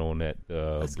building on that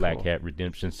Black Hat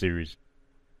Redemption series.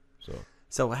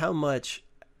 So how much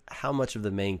of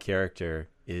the main character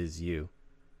is you?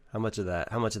 How much of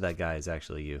that guy is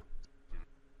actually you?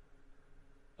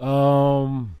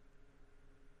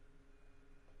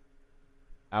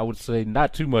 I would say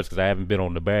not too much because I haven't been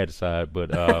on the bad side,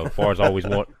 but as far as always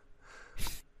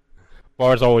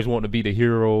wanting to be the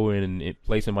hero and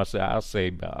placing myself, I'll say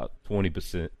about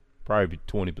 20%, probably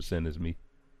 20% is me.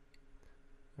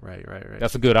 Right.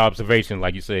 That's a good observation.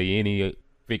 Like you say, any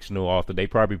fictional author, they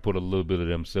probably put a little bit of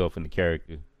themselves in the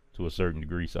character to a certain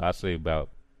degree. So I say about,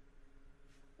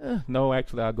 no,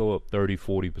 actually I'll go up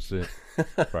 30-40%.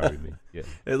 Probably me. Yeah.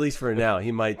 At least for now.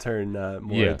 He might turn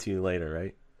more into you later,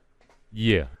 right?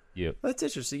 Yeah. That's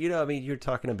interesting. You're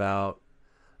talking about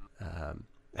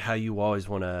how you always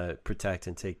want to protect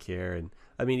and take care, and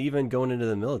even going into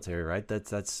the military, right?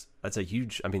 That's a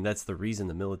huge. That's the reason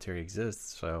the military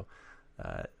exists. So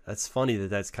that's funny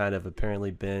that's kind of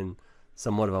apparently been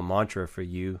somewhat of a mantra for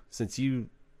you since you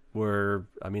were,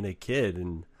 a kid.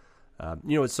 And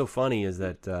what's so funny is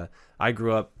that I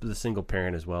grew up with a single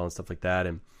parent as well and stuff like that,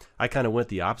 and I kind of went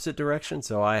the opposite direction.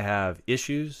 So I have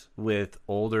issues with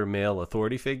older male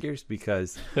authority figures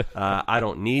because I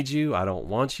don't need you, I don't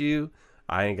want you,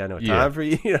 I ain't got no time for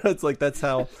you. It's like that's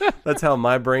how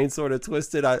my brain sort of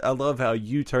twisted. I love how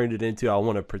you turned it into I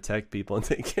want to protect people and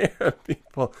take care of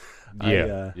people.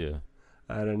 Yeah.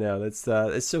 I don't know. That's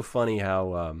it's so funny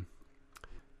how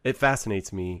it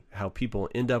fascinates me how people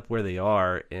end up where they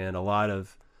are, and a lot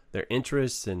of their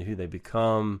interests and who they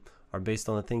become are based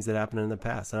on the things that happened in the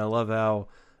past. And I love how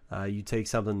you take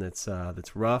something that's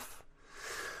rough,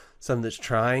 something that's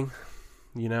trying,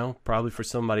 probably for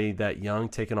somebody that young,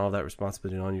 taking all that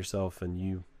responsibility on yourself, and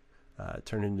you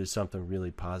turn it into something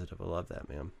really positive. I love that,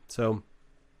 man. So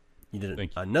you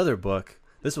did another book.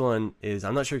 This one is,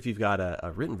 I'm not sure if you've got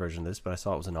a written version of this, but I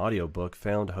saw it was an audio book,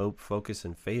 Found Hope, Focus,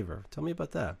 and Favor. Tell me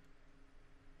about that.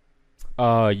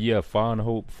 Found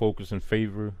Hope, Focus, and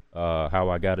Favor. How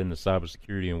I got into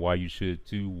cybersecurity and why you should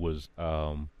too was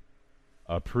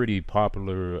a pretty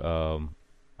popular.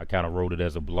 I kind of wrote it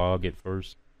as a blog at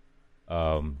first,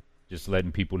 just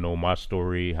letting people know my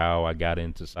story, how I got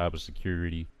into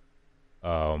cybersecurity,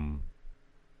 how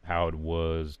it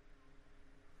was.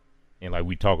 And like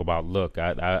we talk about luck,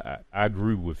 I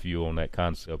agree with you on that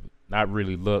concept. Not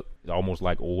really luck, almost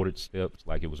like ordered steps,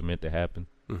 like it was meant to happen.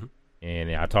 Mm-hmm.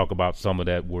 And I talk about some of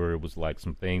that where it was like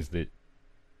some things that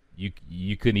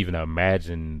you couldn't even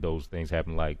imagine those things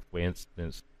happen. Like for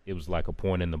instance, it was like a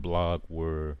point in the blog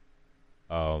where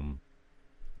I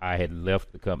had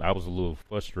left the company. I was a little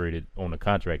frustrated on the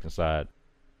contracting side,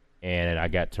 and I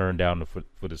got turned down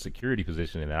for the security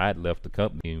position, and I had left the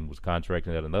company and was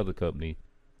contracting at another company.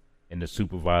 And the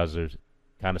supervisor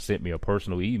kind of sent me a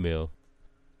personal email.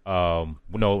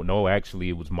 No, actually,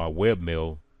 it was my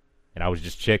webmail, and I was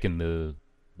just checking the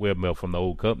webmail from the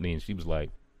old company, and she was like,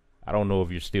 "I don't know if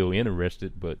you're still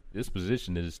interested, but this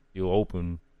position is still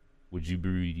open. Would you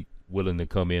be willing to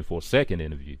come in for a second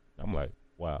interview?" I'm like,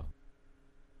 "Wow."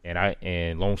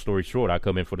 And long story short, I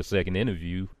come in for the second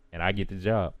interview, and I get the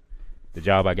job. The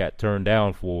job I got turned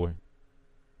down for,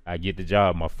 I get the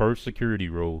job. My first security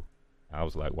role. I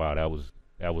was like, wow, that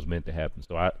was meant to happen.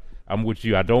 So I'm with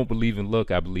you. I don't believe in luck.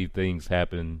 I believe things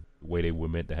happen the way they were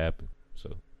meant to happen.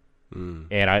 So,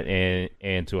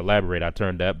 and to elaborate, I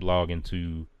turned that blog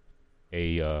into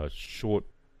a short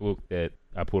book that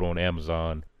I put on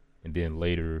Amazon, and then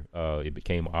later it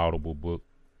became an Audible book.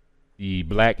 the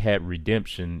Black Hat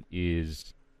Redemption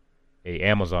is a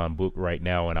Amazon book right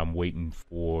now, and I'm waiting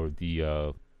for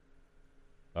the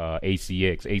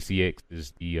ACX. ACX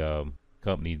is the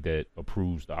company that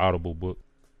approves the Audible book.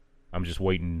 I'm just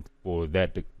waiting for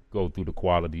that to go through the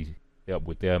quality step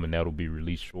with them, and that'll be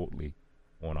released shortly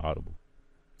on Audible.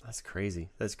 That's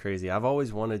crazy. That's crazy. I've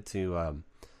always wanted to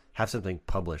have something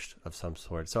published of some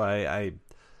sort. So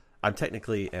I'm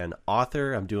technically an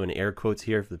author. I'm doing air quotes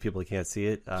here for the people who can't see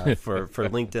it. For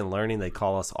LinkedIn Learning, they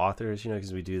call us authors,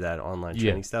 because we do that online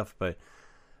training stuff. But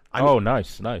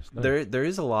nice. There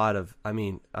is a lot of. I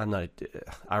mean,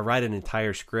 I write an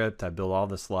entire script. I build all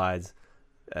the slides,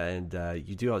 and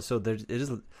you do. So it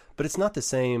is, but it's not the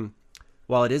same.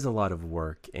 While it is a lot of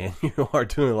work, and you are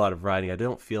doing a lot of writing, I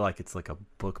don't feel like it's like a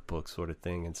book sort of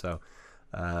thing. And so,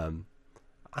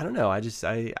 I don't know.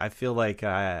 I feel like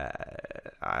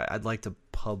I'd like to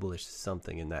publish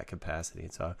something in that capacity.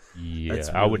 And so really,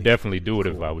 I would definitely do it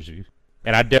if I was you.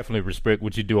 And I definitely respect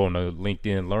what you do on the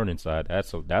LinkedIn Learning side.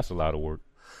 That's a lot of work.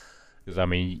 Because I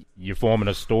mean, you're forming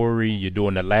a story, you're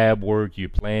doing the lab work, you're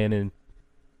planning.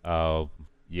 You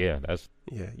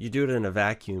do it in a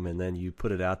vacuum and then you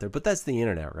put it out there. But that's the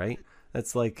internet, right?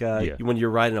 That's like when you're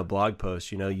writing a blog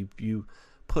post. You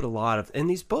put a lot of, in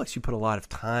these books, you put a lot of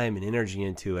time and energy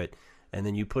into it, and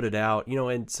then you put it out.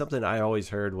 And something I always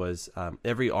heard was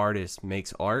every artist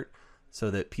makes art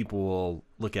so that people will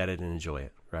look at it and enjoy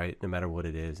it, right? No matter what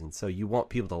it is. And so you want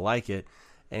people to like it.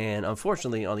 And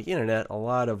unfortunately, on the internet, a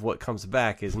lot of what comes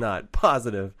back is not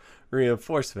positive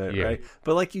reinforcement, right?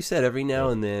 But like you said, every now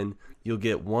and then you'll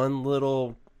get one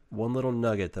little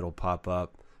nugget that'll pop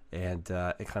up, and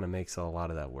it kind of makes a lot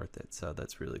of that worth it. So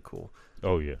that's really cool.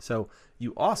 Oh yeah. So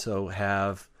you also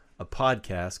have a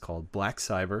podcast called Black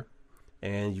Cyber,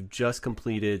 and you've just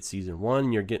completed season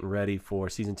 1. You're getting ready for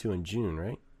season 2 in June,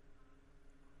 right?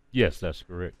 Yes, that's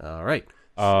correct. All right.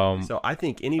 So I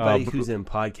think anybody who's in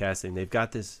podcasting, they've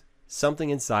got this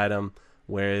something inside them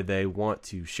where they want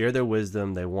to share their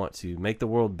wisdom. They want to make the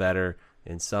world better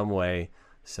in some way.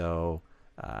 So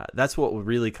that's what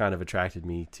really kind of attracted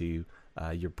me to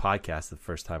your podcast the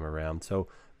first time around. So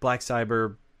Black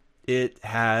Cyber, it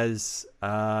has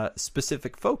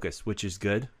specific focus, which is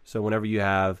good. So whenever you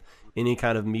have any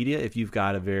kind of media, if you've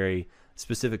got a very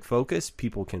specific focus,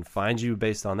 people can find you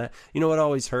based on that. What I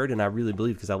always heard, and I really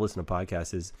believe because I listen to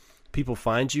podcasts, is people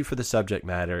find you for the subject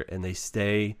matter and they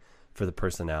stay for the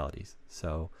personalities.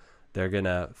 So they're going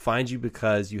to find you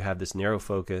because you have this narrow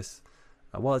focus.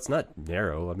 Well, it's not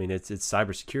narrow. I mean, it's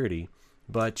cybersecurity,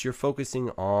 but you're focusing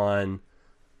on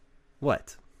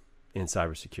what in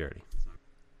cybersecurity?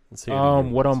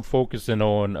 What I'm focusing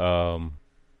on,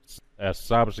 as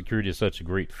cybersecurity is such a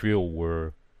great field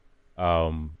where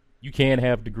you can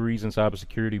have degrees in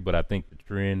cybersecurity, but I think the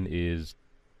trend is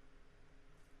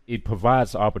it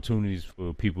provides opportunities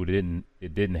for people that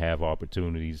didn't have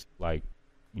opportunities. Like,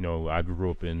 I grew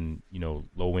up in,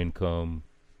 low income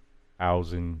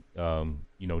housing,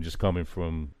 just coming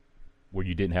from where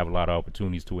you didn't have a lot of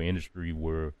opportunities to an industry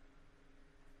where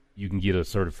you can get a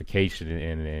certification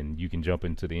and you can jump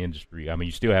into the industry. I mean,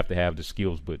 you still have to have the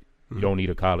skills, but you don't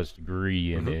need a college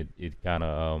degree, and it kind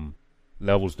of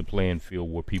levels the playing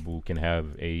field where people can have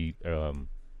a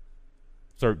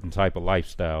certain type of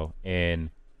lifestyle. And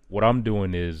what I'm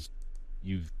doing is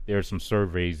there's some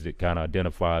surveys that kind of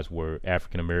identifies where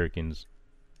African Americans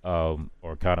are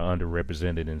kind of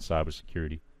underrepresented in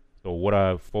cybersecurity. So what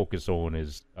I focus on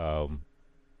is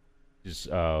just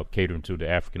catering to the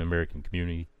African American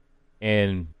community.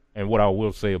 And what I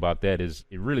will say about that is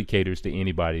it really caters to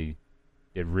anybody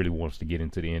that really wants to get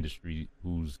into the industry,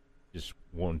 who's just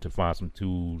wanting to find some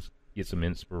tools, get some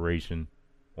inspiration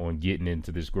on getting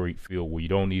into this great field where you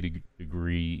don't need a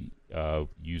degree.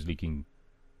 Usually can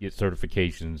get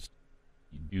certifications,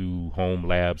 you do home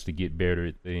labs to get better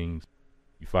at things,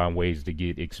 you find ways to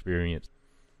get experience.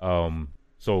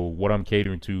 So what I'm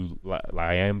catering to,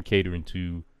 I am catering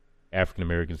to African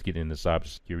Americans getting into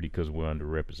cybersecurity because we're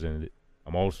underrepresented.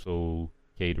 I'm also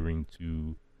catering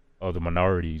to other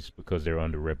minorities because they're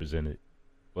underrepresented.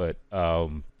 But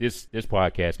this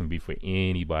podcast can be for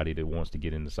anybody that wants to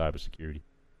get into cybersecurity.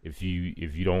 If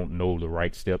you don't know the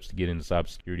right steps to get into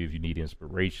cybersecurity, if you need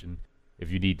inspiration, if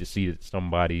you need to see that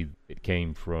somebody that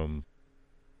came from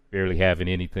barely having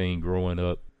anything growing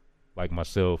up, like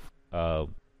myself,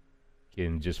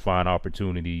 can just find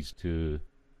opportunities to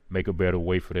make a better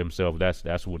way for themselves.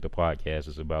 That's what the podcast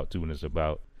is about too, and it's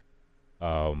about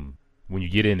when you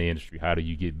get in the industry, how do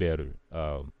you get better?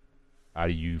 How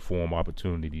do you form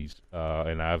opportunities?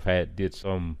 And I've did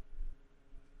some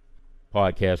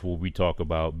podcasts where we talk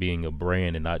about being a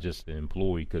brand and not just an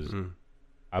employee, because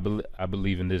I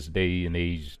believe in this day and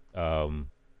age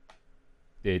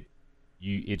that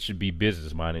it should be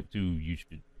business minded too.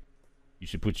 You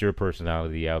should put your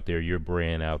personality out there, your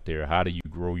brand out there. How do you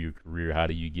grow your career? How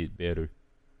do you get better?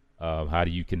 How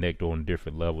do you connect on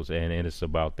different levels? And it's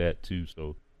about that too.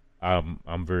 So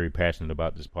I'm very passionate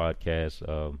about this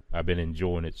podcast. I've been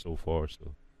enjoying it so far.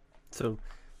 So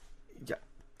yeah,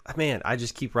 man, I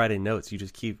just keep writing notes. You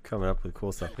just keep coming up with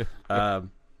cool stuff.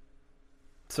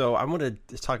 So I'm going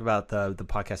to talk about the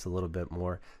podcast a little bit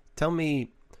more. Tell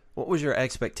me, what was your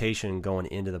expectation going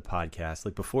into the podcast?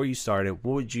 Like before you started,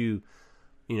 what would you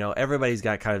everybody's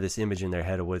got kind of this image in their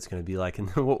head of what it's going to be like, and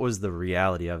what was the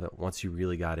reality of it once you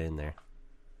really got in there?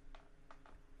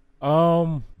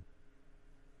 So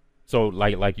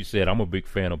like you said, I'm a big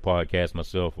fan of podcasts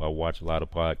myself. I watch a lot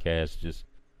of podcasts. Just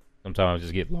sometimes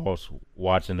just get lost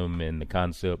watching them and the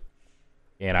concept.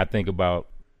 And I think about,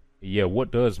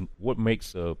 what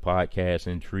makes a podcast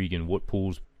intriguing? What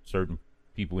pulls certain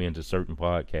people into certain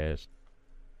podcasts?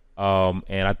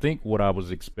 And I think what I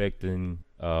was expecting,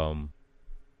 I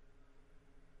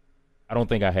don't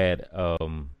think I had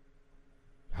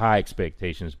high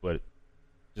expectations, but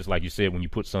just like you said, when you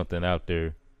put something out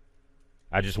there,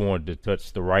 I just wanted to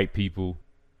touch the right people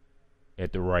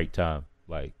at the right time.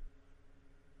 Like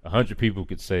 100 people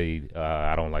could say,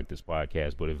 I don't like this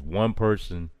podcast, but if one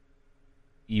person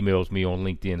emails me on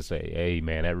LinkedIn and say, hey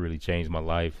man, that really changed my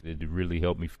life, it really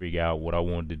helped me figure out what I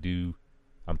wanted to do,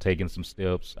 I'm taking some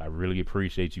steps, I really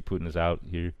appreciate you putting this out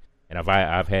here. And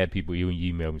I've had people even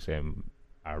email me saying,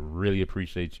 I really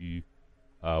appreciate you,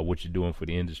 what you're doing for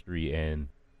the industry, and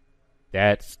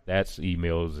that's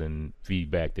emails and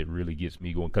feedback that really gets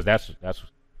me going, because that's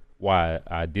why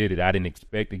I did it. I didn't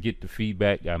expect to get the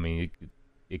feedback. I mean,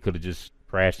 it could have just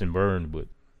crashed and burned, but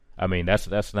I mean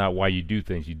that's not why you do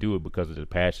things. You do it because of the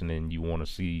passion, and you want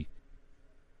to see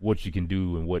what you can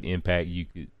do and what impact you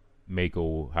could make,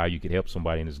 or how you could help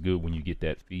somebody, and it's good when you get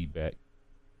that feedback.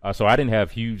 So I didn't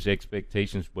have huge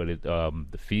expectations, but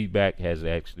the feedback has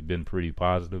actually been pretty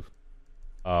positive,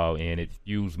 and it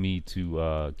fuels me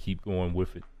to keep going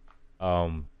with it. I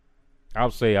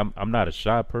would say I'm not a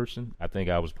shy person. I think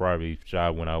I was probably shy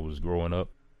when I was growing up,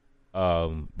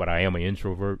 but I am an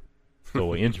introvert.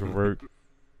 So an introvert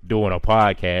doing a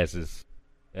podcast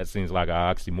that seems like an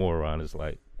oxymoron. It's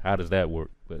like, how does that work?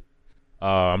 But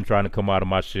I'm trying to come out of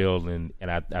my shell, and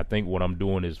I think what I'm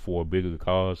doing is for a bigger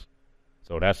cause.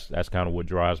 So that's kind of what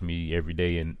drives me every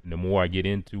day. And the more I get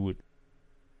into it,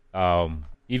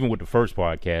 even with the first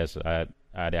podcast,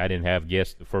 I didn't have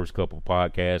guests the first couple of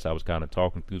podcasts. I was kind of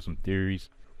talking through some theories.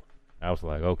 I was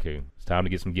like, okay, it's time to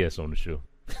get some guests on the show.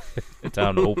 It's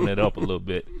time to open it up a little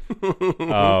bit.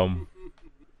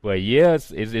 But yeah,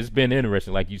 it's been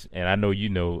interesting. Like and I know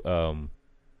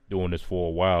doing this for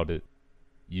a while, that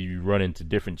you run into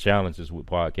different challenges with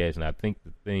podcasts. And I think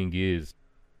the thing is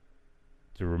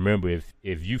to remember,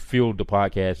 if you feel the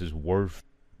podcast is worth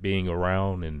being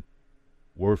around and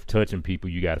worth touching people,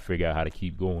 you got to figure out how to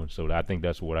keep going. So I think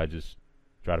that's what I just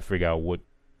try to figure out.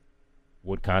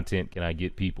 What content can I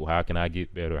get people? How can I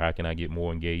get better? How can I get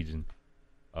more engaging?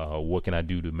 What can I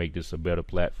do to make this a better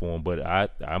platform? But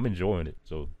I'm enjoying it.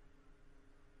 So,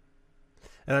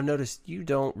 and I've noticed you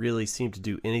don't really seem to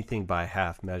do anything by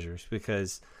half measures,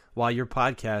 because while your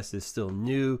podcast is still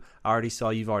new, I already saw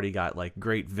you've already got like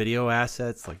great video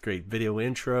assets, like great video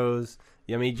intros.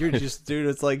 I mean, you're just, dude,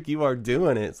 it's like you are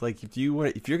doing it. It's like if you're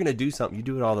going to do something, you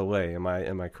do it all the way. Am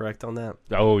I correct on that?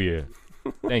 Oh yeah.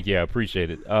 Thank you. I appreciate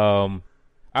it.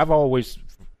 I've always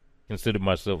considered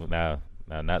myself, now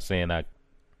not saying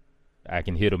I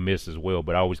can hit or miss as well,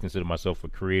 but I always consider myself a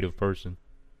creative person.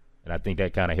 And I think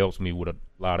that kind of helps me with a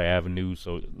lot of avenues.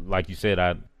 So like you said,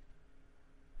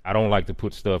 I don't like to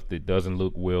put stuff that doesn't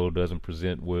look well, doesn't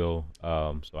present well.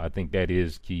 So I think that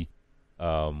is key.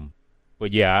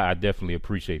 But yeah, I definitely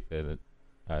appreciate that.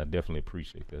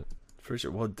 For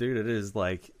sure. Well, dude,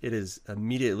 it is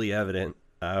immediately evident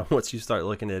once you start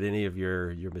looking at any of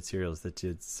your materials that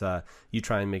it's you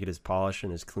try and make it as polished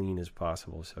and as clean as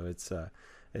possible. So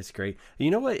it's great. You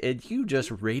know what? You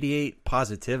just radiate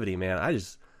positivity, man.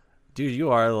 Dude,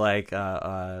 you are like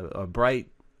a bright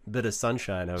bit of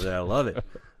sunshine over there. I love it.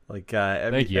 Like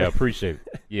thank you. I appreciate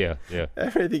it. Yeah.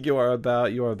 Everything you are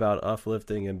about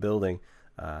uplifting and building.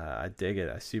 I dig it.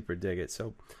 I super dig it.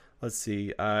 So let's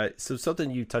see. So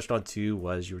something you touched on too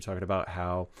was you were talking about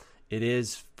how it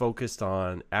is focused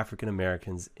on African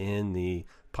Americans in the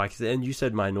podcast, and you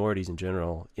said minorities in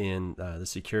general in the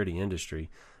security industry.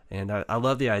 And I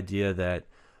love the idea that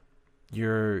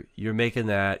you're making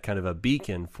that kind of a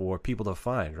beacon for people to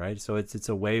find, right? So it's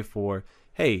a way for,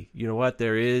 hey, you know what?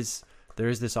 There is there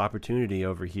is this opportunity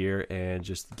over here, and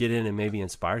just get in and maybe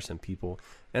inspire some people.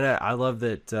 And I love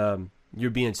that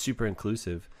you're being super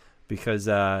inclusive, because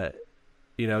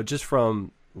just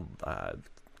from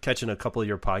catching a couple of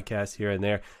your podcasts here and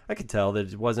there, I could tell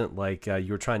that it wasn't like you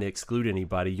were trying to exclude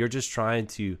anybody. You're just trying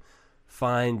to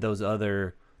find those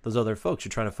other folks.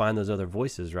 You're trying to find those other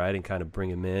voices, right, and kind of bring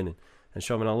them in and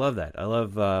show them. And I love that. I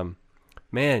love,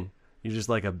 man, you're just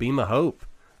like a beam of hope.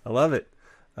 I love it.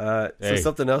 So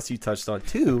something else you touched on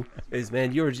too is,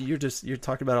 man, you're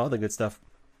talking about all the good stuff.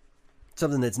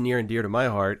 Something that's near and dear to my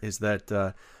heart is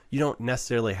that you don't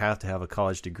necessarily have to have a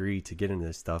college degree to get into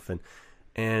this stuff.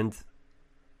 And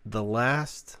the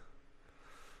last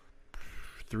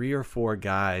 3 or 4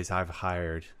 guys I've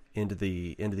hired into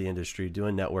the industry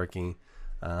doing networking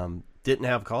didn't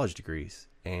have college degrees,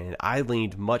 and I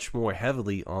leaned much more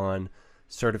heavily on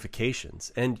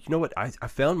certifications. And you know what? I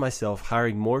found myself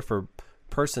hiring more for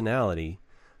personality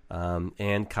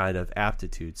and kind of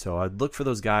aptitude. So I'd look for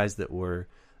those guys that were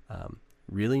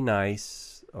really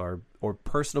nice or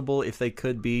personable if they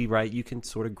could be, right? You can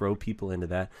sort of grow people into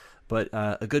that, but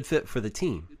a good fit for the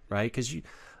team, right? Because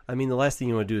the last thing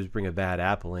you want to do is bring a bad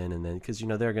apple in, and then because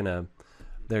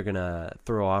they're gonna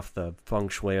throw off the feng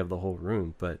shui of the whole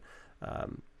room. But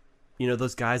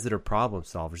those guys that are problem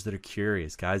solvers, that are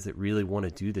curious, guys that really want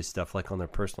to do this stuff like on their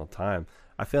personal time,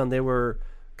 I found they were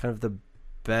kind of the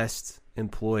best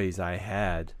employees I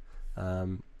had,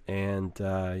 and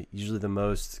usually the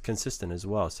most consistent as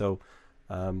well. So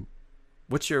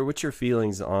what's your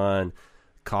feelings on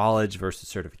college versus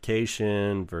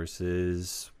certification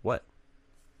versus what?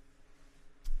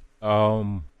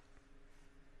 And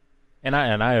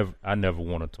I never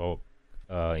want to talk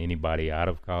anybody out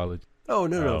of college. Oh,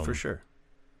 no, for sure.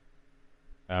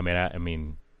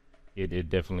 It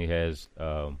definitely has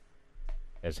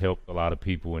helped a lot of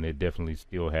people, and it definitely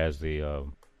still has a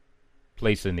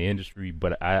place in the industry.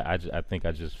 But I think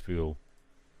I just feel,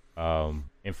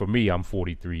 and for me, I'm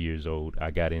 43 years old.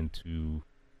 I got into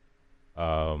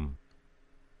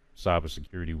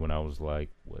cybersecurity when I was like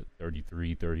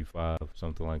 33, 35,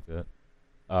 something like that.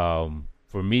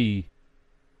 For me,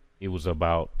 it was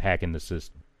about hacking the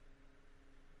system.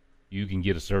 You can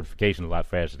get a certification a lot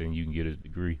faster than you can get a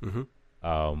degree. Mm-hmm.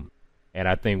 And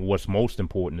I think what's most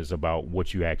important is about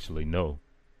what you actually know.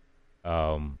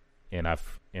 And I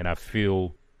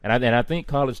feel, and I think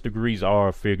college degrees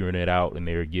are figuring it out, and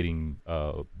they're getting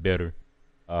better.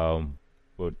 But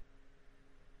a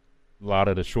lot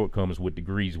of the shortcomings with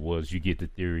degrees was you get the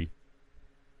theory,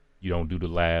 you don't do the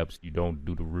labs, you don't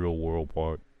do the real world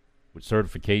part. With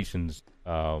certifications,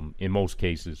 in most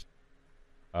cases,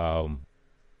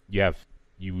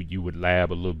 you would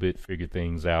lab a little bit, figure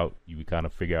things out. You would kind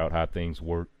of figure out how things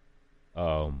work.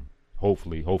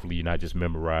 Hopefully you're not just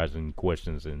memorizing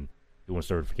questions and doing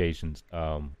certifications.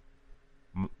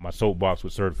 My soapbox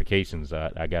with certifications,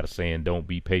 I got a saying: don't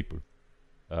be paper.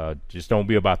 Just don't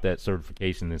be about that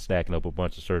certification and stacking up a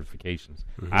bunch of certifications.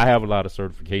 Mm-hmm. I have a lot of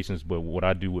certifications, but what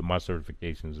I do with my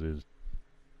certifications is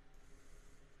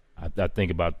I think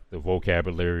about the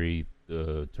vocabulary,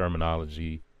 the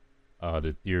terminology,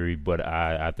 the theory, but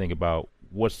I think about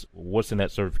what's in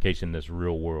that certification that's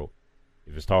real world.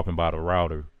 If it's talking about a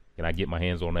router, can I get my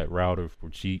hands on that router for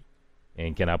cheap?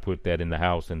 And can I put that in the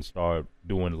house and start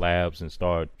doing labs and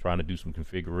start trying to do some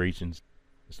configurations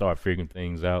and start figuring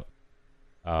things out?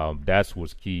 That's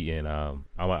what's key. And I'm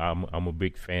a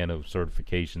big fan of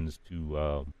certifications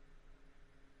to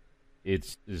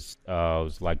it's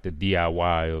like the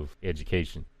DIY of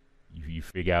education. You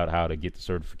figure out how to get the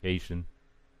certification.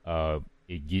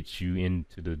 It gets you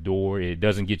into the door. It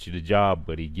doesn't get you the job,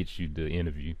 but it gets you the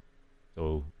interview.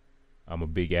 So I'm a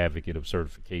big advocate of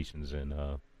certifications and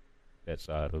that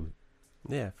side of it.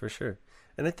 Yeah, for sure.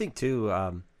 And I think too,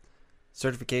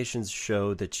 certifications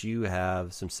show that you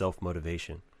have some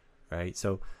self-motivation, right?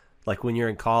 So like when you're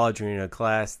in college or you're in a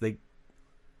class, they're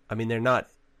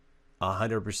not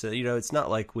 100%, it's not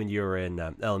like when you're in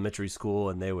elementary school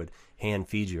and they would hand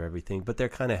feed you everything, but they're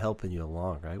kind of helping you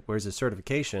along, right? Whereas a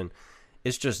certification,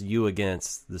 it's just you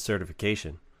against the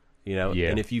certification, Yeah.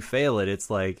 And if you fail it, it's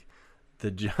like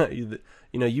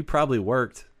you probably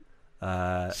worked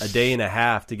a day and a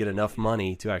half to get enough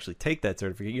money to actually take that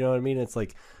certificate. You know what I mean? It's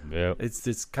like,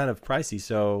 it's kind of pricey.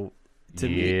 So to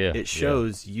me, it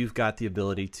shows you've got the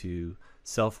ability to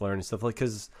self-learn and stuff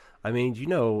because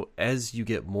as you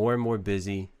get more and more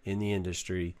busy in the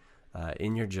industry,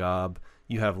 in your job,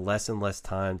 you have less and less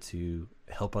time to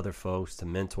help other folks, to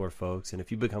mentor folks. And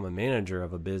if you become a manager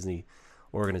of a busy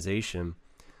organization,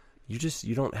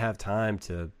 you don't have time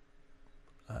to,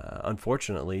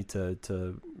 unfortunately,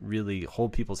 to really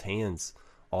hold people's hands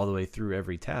all the way through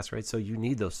every task, right? So you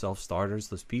need those self-starters,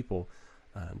 those people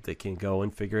that can go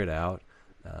and figure it out,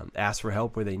 ask for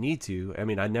help where they need to. I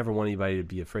mean, I never want anybody to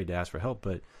be afraid to ask for help,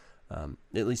 but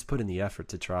at least put in the effort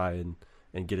to try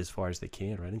and get as far as they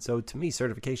can, right? And so to me,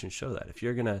 certifications show that. If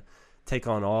you're going to take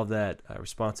on all of that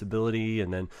responsibility,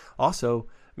 and then also,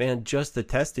 man, just the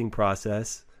testing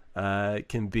process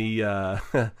can be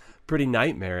pretty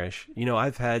nightmarish. You know,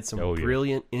 I've had some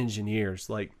brilliant engineers,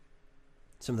 like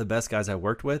some of the best guys I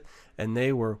worked with, and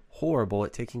they were horrible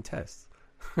at taking tests.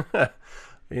 You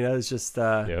know, it's just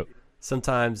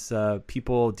sometimes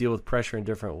people deal with pressure in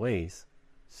different ways.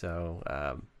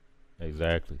 So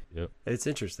exactly. Yep. It's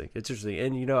interesting.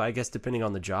 And, you know, I guess depending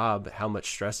on the job, how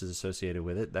much stress is associated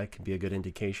with it, that can be a good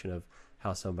indication of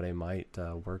how somebody might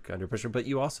work under pressure. But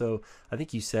you also, I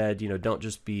think you said, you know, don't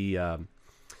just be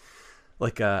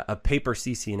like a paper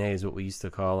CCNA is what we used to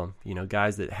call them. You know,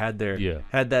 guys that had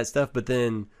that stuff, but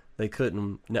then they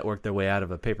couldn't network their way out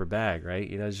of a paper bag, right?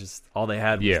 You know, it's just all they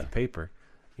had was the paper,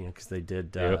 you know, because they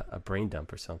did a brain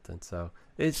dump or something. So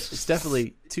it's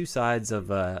definitely two sides of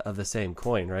the same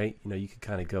coin, right? You know, you could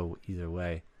kind of go either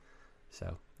way.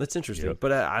 So that's interesting. Yep.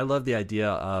 But I love the idea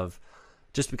of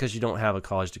just because you don't have a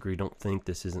college degree, don't think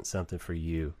this isn't something for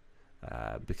you,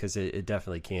 because it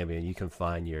definitely can be, and you can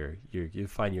find your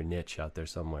niche out there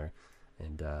somewhere.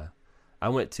 And I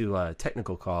went to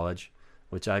technical college,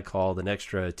 which I called an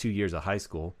extra 2 years of high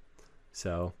school.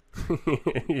 So,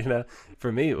 you know, for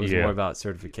me, it was more about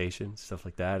certification, stuff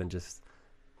like that, and just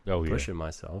pushing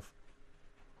myself.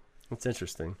 It's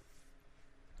interesting.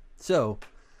 So,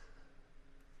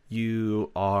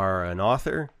 you are an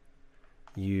author.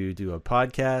 You do a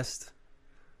podcast.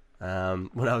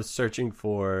 When I was searching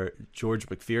for George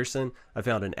McPherson, I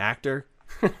found an actor.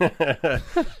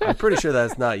 I'm pretty sure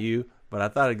that's not you, but I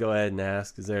thought I'd go ahead and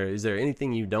ask: is there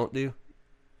anything you don't do?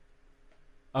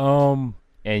 And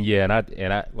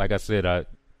I like I said, I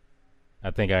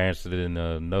think I answered it in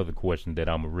another question that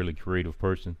I'm a really creative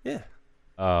person. Yeah.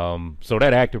 So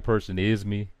that actor person is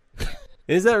me.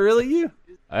 Is that really you?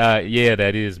 Yeah,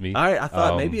 that is me. All right, I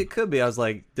thought maybe it could be. I was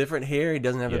like, different hair. He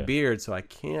doesn't have a beard, so I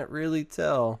can't really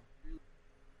tell.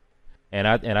 And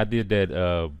I did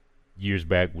that years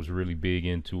back. Was really big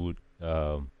into it,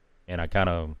 and I kind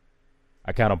of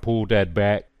pulled that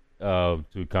back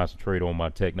to concentrate on my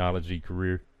technology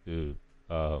career, to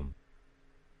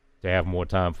have more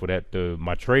time for that.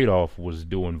 My trade-off was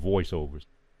doing voiceovers.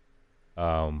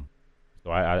 So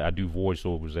I do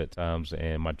voiceovers at times,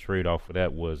 and my trade-off for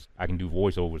that was I can do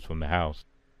voiceovers from the house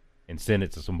and send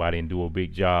it to somebody and do a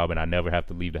big job, and I never have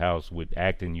to leave the house. With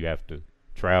acting, you have to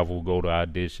travel, go to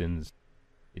auditions.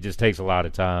 It just takes a lot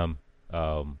of time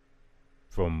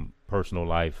from personal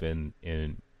life and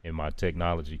in my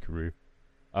technology career.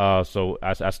 So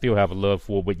I still have a love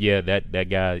for it, but yeah, that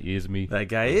guy is me. That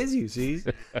guy is you, see?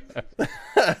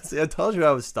 See, I told you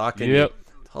I was stalking you.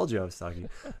 Told you I was stalking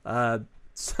you.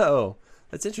 So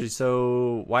that's interesting.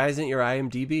 So why isn't your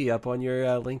IMDb up on your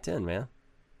LinkedIn, man?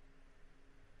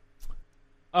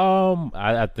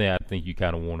 I think you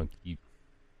kind of want to keep.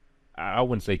 I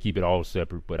wouldn't say keep it all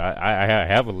separate, but I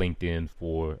have a LinkedIn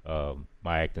for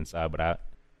my acting side, but I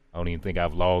don't even think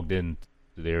I've logged in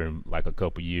to there in like a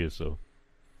couple years. So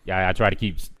yeah, I try to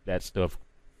keep that stuff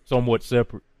somewhat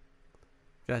separate.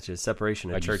 Gotcha.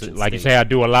 Separation of like church and like state. You say, I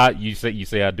do a lot. You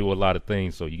say I do a lot of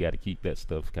things, so you got to keep that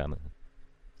stuff kind of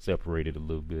separated a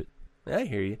little bit. I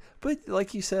hear you, but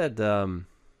like you said, you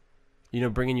know,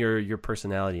 bringing your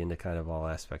personality into kind of all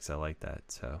aspects, I like that.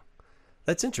 So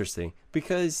that's interesting,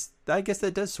 because I guess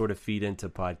that does sort of feed into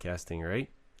podcasting, right?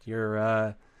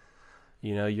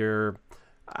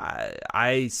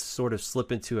 I sort of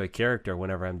slip into a character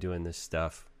whenever I'm doing this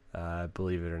stuff,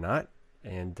 believe it or not,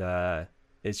 and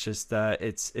it's just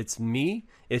it's me.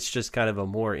 It's just kind of a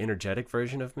more energetic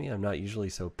version of me. I'm not usually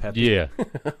so peppy. Yeah.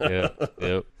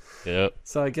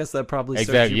 So I guess that probably serves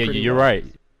exactly. you pretty You're well. right.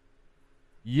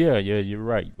 Yeah, you're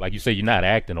right. Like you say, you're not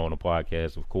acting on a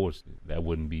podcast. Of course, that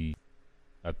wouldn't be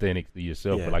authentic to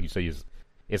yourself. Yeah. But like you say,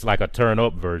 it's like a turn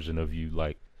up version of you.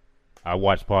 Like I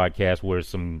watch podcasts where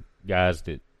some guys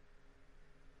that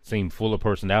seem full of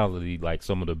personality, like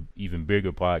some of the even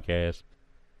bigger podcasts,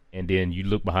 and then you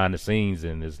look behind the scenes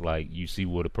and it's like you see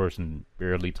where the person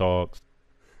barely talks.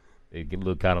 They get a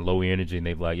little kind of low energy, and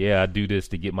they're like, "Yeah, I do this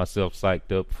to get myself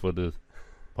psyched up for the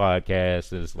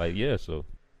podcast." And it's like, yeah, so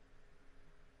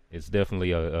it's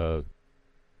definitely a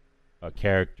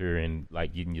character and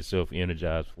like getting yourself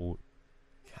energized for it.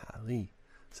 Golly.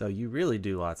 So you really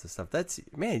do lots of stuff. That's,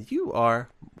 man, you're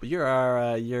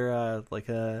like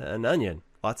an onion,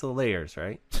 lots of layers,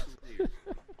 right?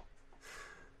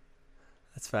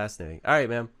 That's fascinating. All right,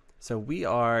 man. So we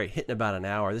are hitting about an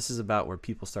hour. This is about where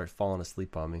people start falling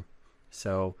asleep on me.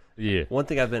 So Yeah. one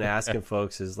thing I've been asking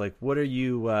folks is like, what have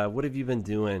you been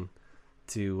doing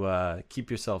to keep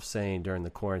yourself sane during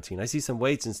the quarantine? I see some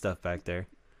weights and stuff back there,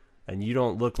 and you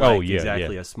don't look like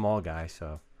exactly a small guy.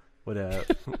 So what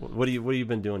what have you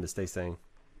been doing to stay sane?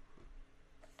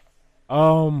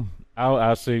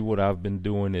 I'll say what I've been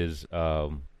doing is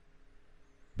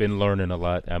been learning a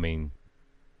lot. I mean,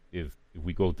 if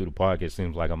we go through the podcast, it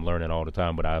seems like I'm learning all the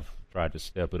time, but I've tried to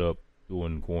step it up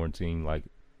during quarantine. Like,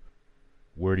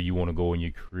 where do you want to go in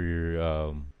your career?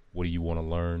 What do you want to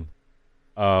learn?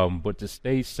 But to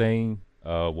stay sane,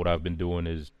 what I've been doing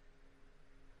is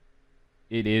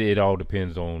it all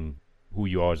depends on who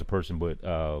you are as a person. But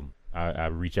I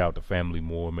reach out to family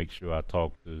more, make sure I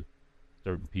talk to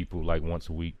certain people like once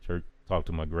a week. Talk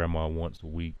to my grandma once a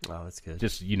week. Oh, that's good.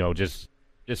 Just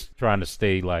just trying to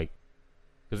stay like.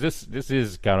 Because this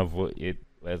is kind of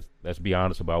let's be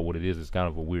honest about what it is. It's kind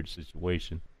of a weird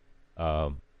situation,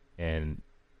 and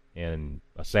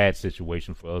a sad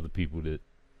situation for other people that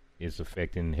is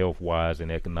affecting health wise and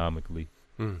economically.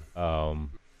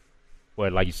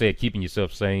 But like you said, keeping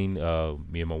yourself sane.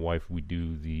 Me and my wife, we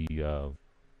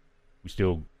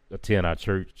still attend our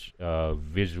church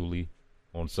visually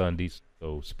on Sundays,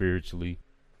 so spiritually,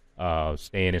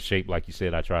 staying in shape. Like you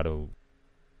said,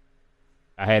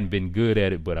 I hadn't been good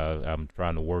at it, but I'm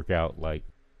trying to work out like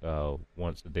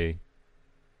once a day.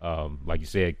 Like you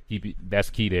said, that's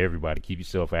key to everybody. Keep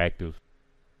yourself active.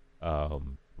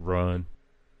 Run,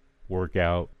 work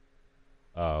out,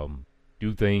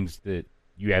 do things that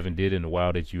you haven't did in a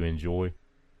while that you enjoy.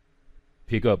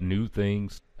 Pick up new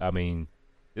things. I mean,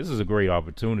 this is a great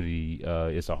opportunity.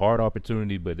 It's a hard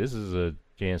opportunity, but this is a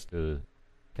chance to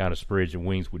kind of spread your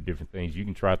wings with different things. You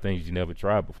can try things you never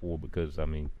tried before because, I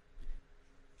mean,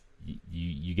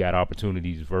 you got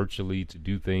opportunities virtually to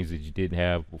do things that you didn't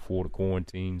have before the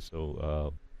quarantine.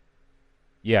 So,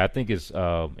 yeah, I think it's,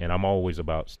 and I'm always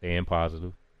about staying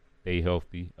positive, stay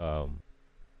healthy,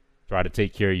 try to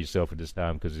take care of yourself at this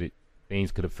time because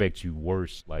things could affect you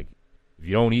worse. Like if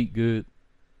you don't eat good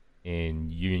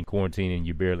and you're in quarantine and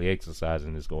you're barely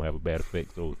exercising, it's going to have a bad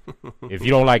effect. So if you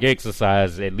don't like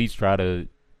exercise, at least try to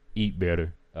eat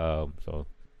better. So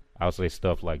I'll say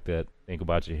stuff like that. Think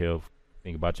about your health.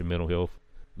 Think about your mental health.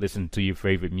 Listen to your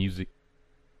favorite music.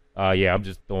 Yeah, I'm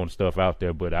just throwing stuff out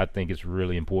there, but I think it's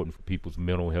really important for people's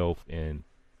mental health, and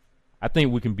I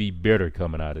think we can be better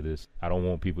coming out of this. I don't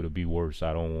want people to be worse.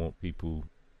 I don't want people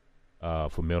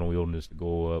for mental illness to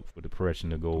go up, for depression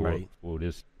to go up. For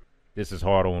this is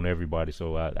hard on everybody.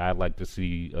 So I'd like to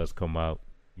see us come out,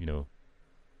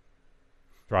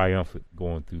 triumphant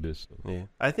going through this. So. Yeah,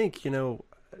 I think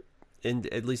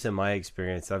at least in my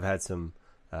experience, I've had some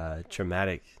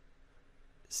traumatic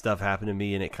stuff happen to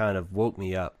me, and it kind of woke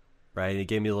me up, right? It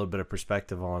gave me a little bit of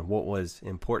perspective on what was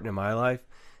important in my life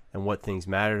and what things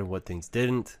mattered and what things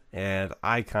didn't. And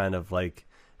I kind of like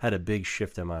had a big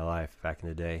shift in my life back in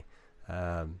the day.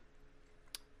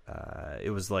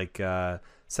 It was like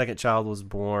second child was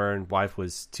born, wife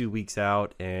was 2 weeks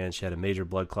out, and she had a major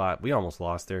blood clot. We almost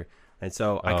lost her. And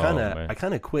so I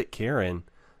kind of quit caring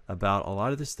about a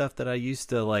lot of the stuff that I used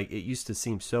to like. It used to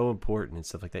seem so important and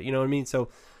stuff like that. You know what I mean? So,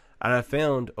 and I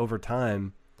found over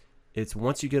time, it's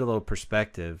once you get a little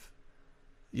perspective,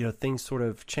 things sort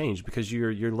of change because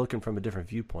you're looking from a different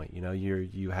viewpoint.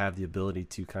 You have the ability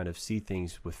to kind of see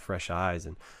things with fresh eyes,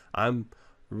 and I'm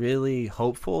really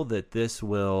hopeful that this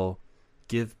will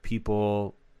give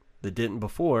people that didn't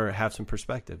before have some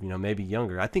perspective. Maybe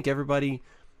younger. I think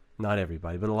not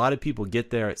everybody, but a lot of people get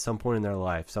there at some point in their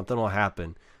life. Something will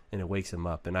happen and it wakes them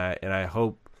up. And I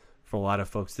hope for a lot of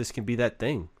folks this can be that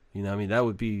thing. That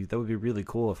would be really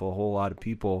cool if a whole lot of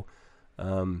people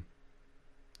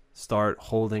start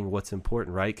holding what's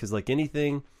important, right? Because like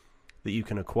anything that you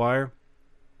can acquire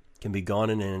can be gone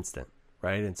in an instant,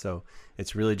 right? And so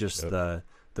it's really just the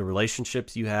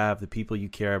relationships you have, the people you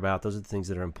care about. Those are the things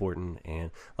that are important.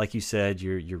 And like you said,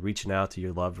 you're reaching out to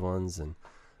your loved ones, and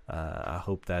I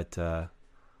hope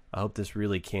this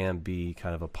really can be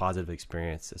kind of a positive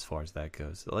experience as far as that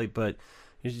goes. But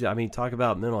talk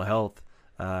about mental health.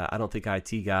 I don't think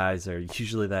IT guys are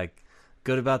usually that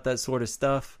good about that sort of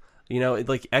stuff.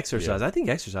 Like exercise. Yeah. I think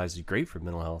exercise is great for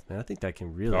mental health, man. I think that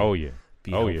can really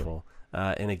be helpful.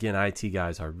 Yeah. And again, IT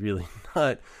guys are really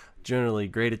not generally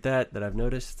great at that I've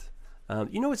noticed.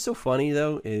 What's so funny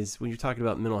though is when you're talking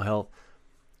about mental health,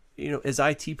 as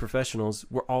IT professionals,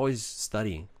 we're always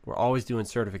studying. We're always doing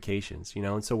certifications,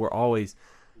 and so we're always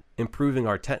improving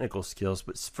our technical skills.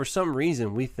 But for some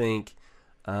reason, we think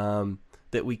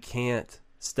that we can't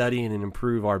study and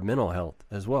improve our mental health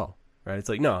as well, right? It's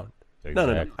like, no,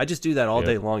 No. I just do that all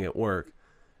day long at work.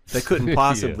 They couldn't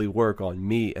possibly work on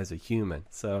me as a human.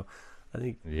 So I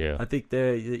think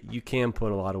there you can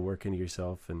put a lot of work into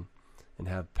yourself and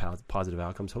have positive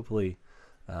outcomes. Hopefully,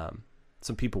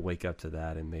 some people wake up to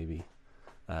that and maybe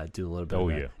do a little bit of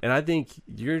that. And I think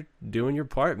you're doing your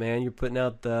part, man. You're putting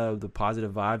out the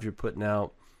positive vibes. You're putting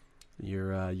out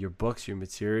your books, your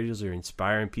materials. You're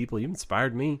inspiring people. You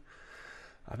inspired me.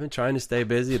 I've been trying to stay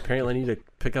busy. Apparently, I need to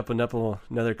pick up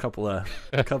another couple of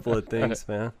things,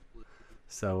 man.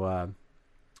 So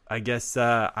I guess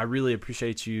I really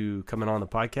appreciate you coming on the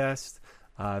podcast.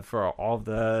 For all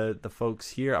the folks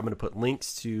here, I'm going to put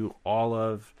links to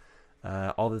all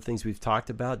the things we've talked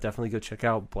about. Definitely go check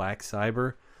out Black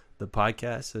Cyber, the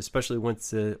podcast, especially once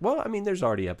there's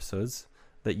already episodes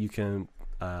that you can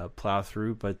plow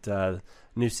through, but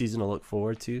new season to look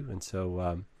forward to. And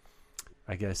so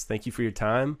I guess thank you for your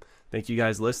time. Thank you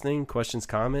guys listening. Questions,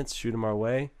 comments, shoot them our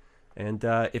way. And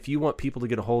if you want people to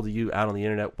get a hold of you out on the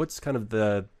internet, what's kind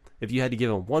of if you had to give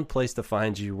them one place to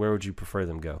find you, where would you prefer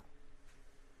them go?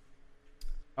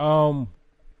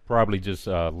 Probably just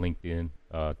LinkedIn.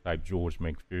 Type George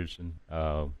McPherson.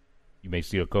 You may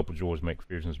see a couple George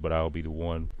McPhersons, but I'll be the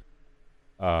one.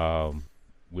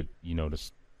 With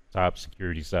the top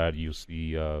security side, you'll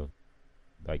see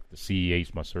like the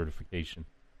CEH, my certification.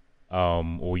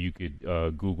 Or you could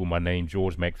Google my name,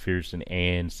 George McPherson,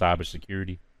 and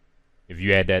cybersecurity. If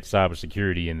you add that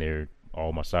cybersecurity in there,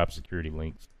 all my cybersecurity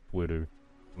links, Twitter,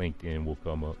 LinkedIn will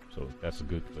come up. So that's a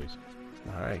good place.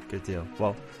 All right, good deal.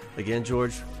 Well, again,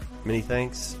 George, many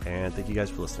thanks, and thank you guys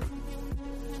for listening.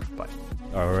 Bye.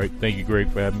 All right. Thank you, Greg,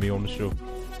 for having me on the show.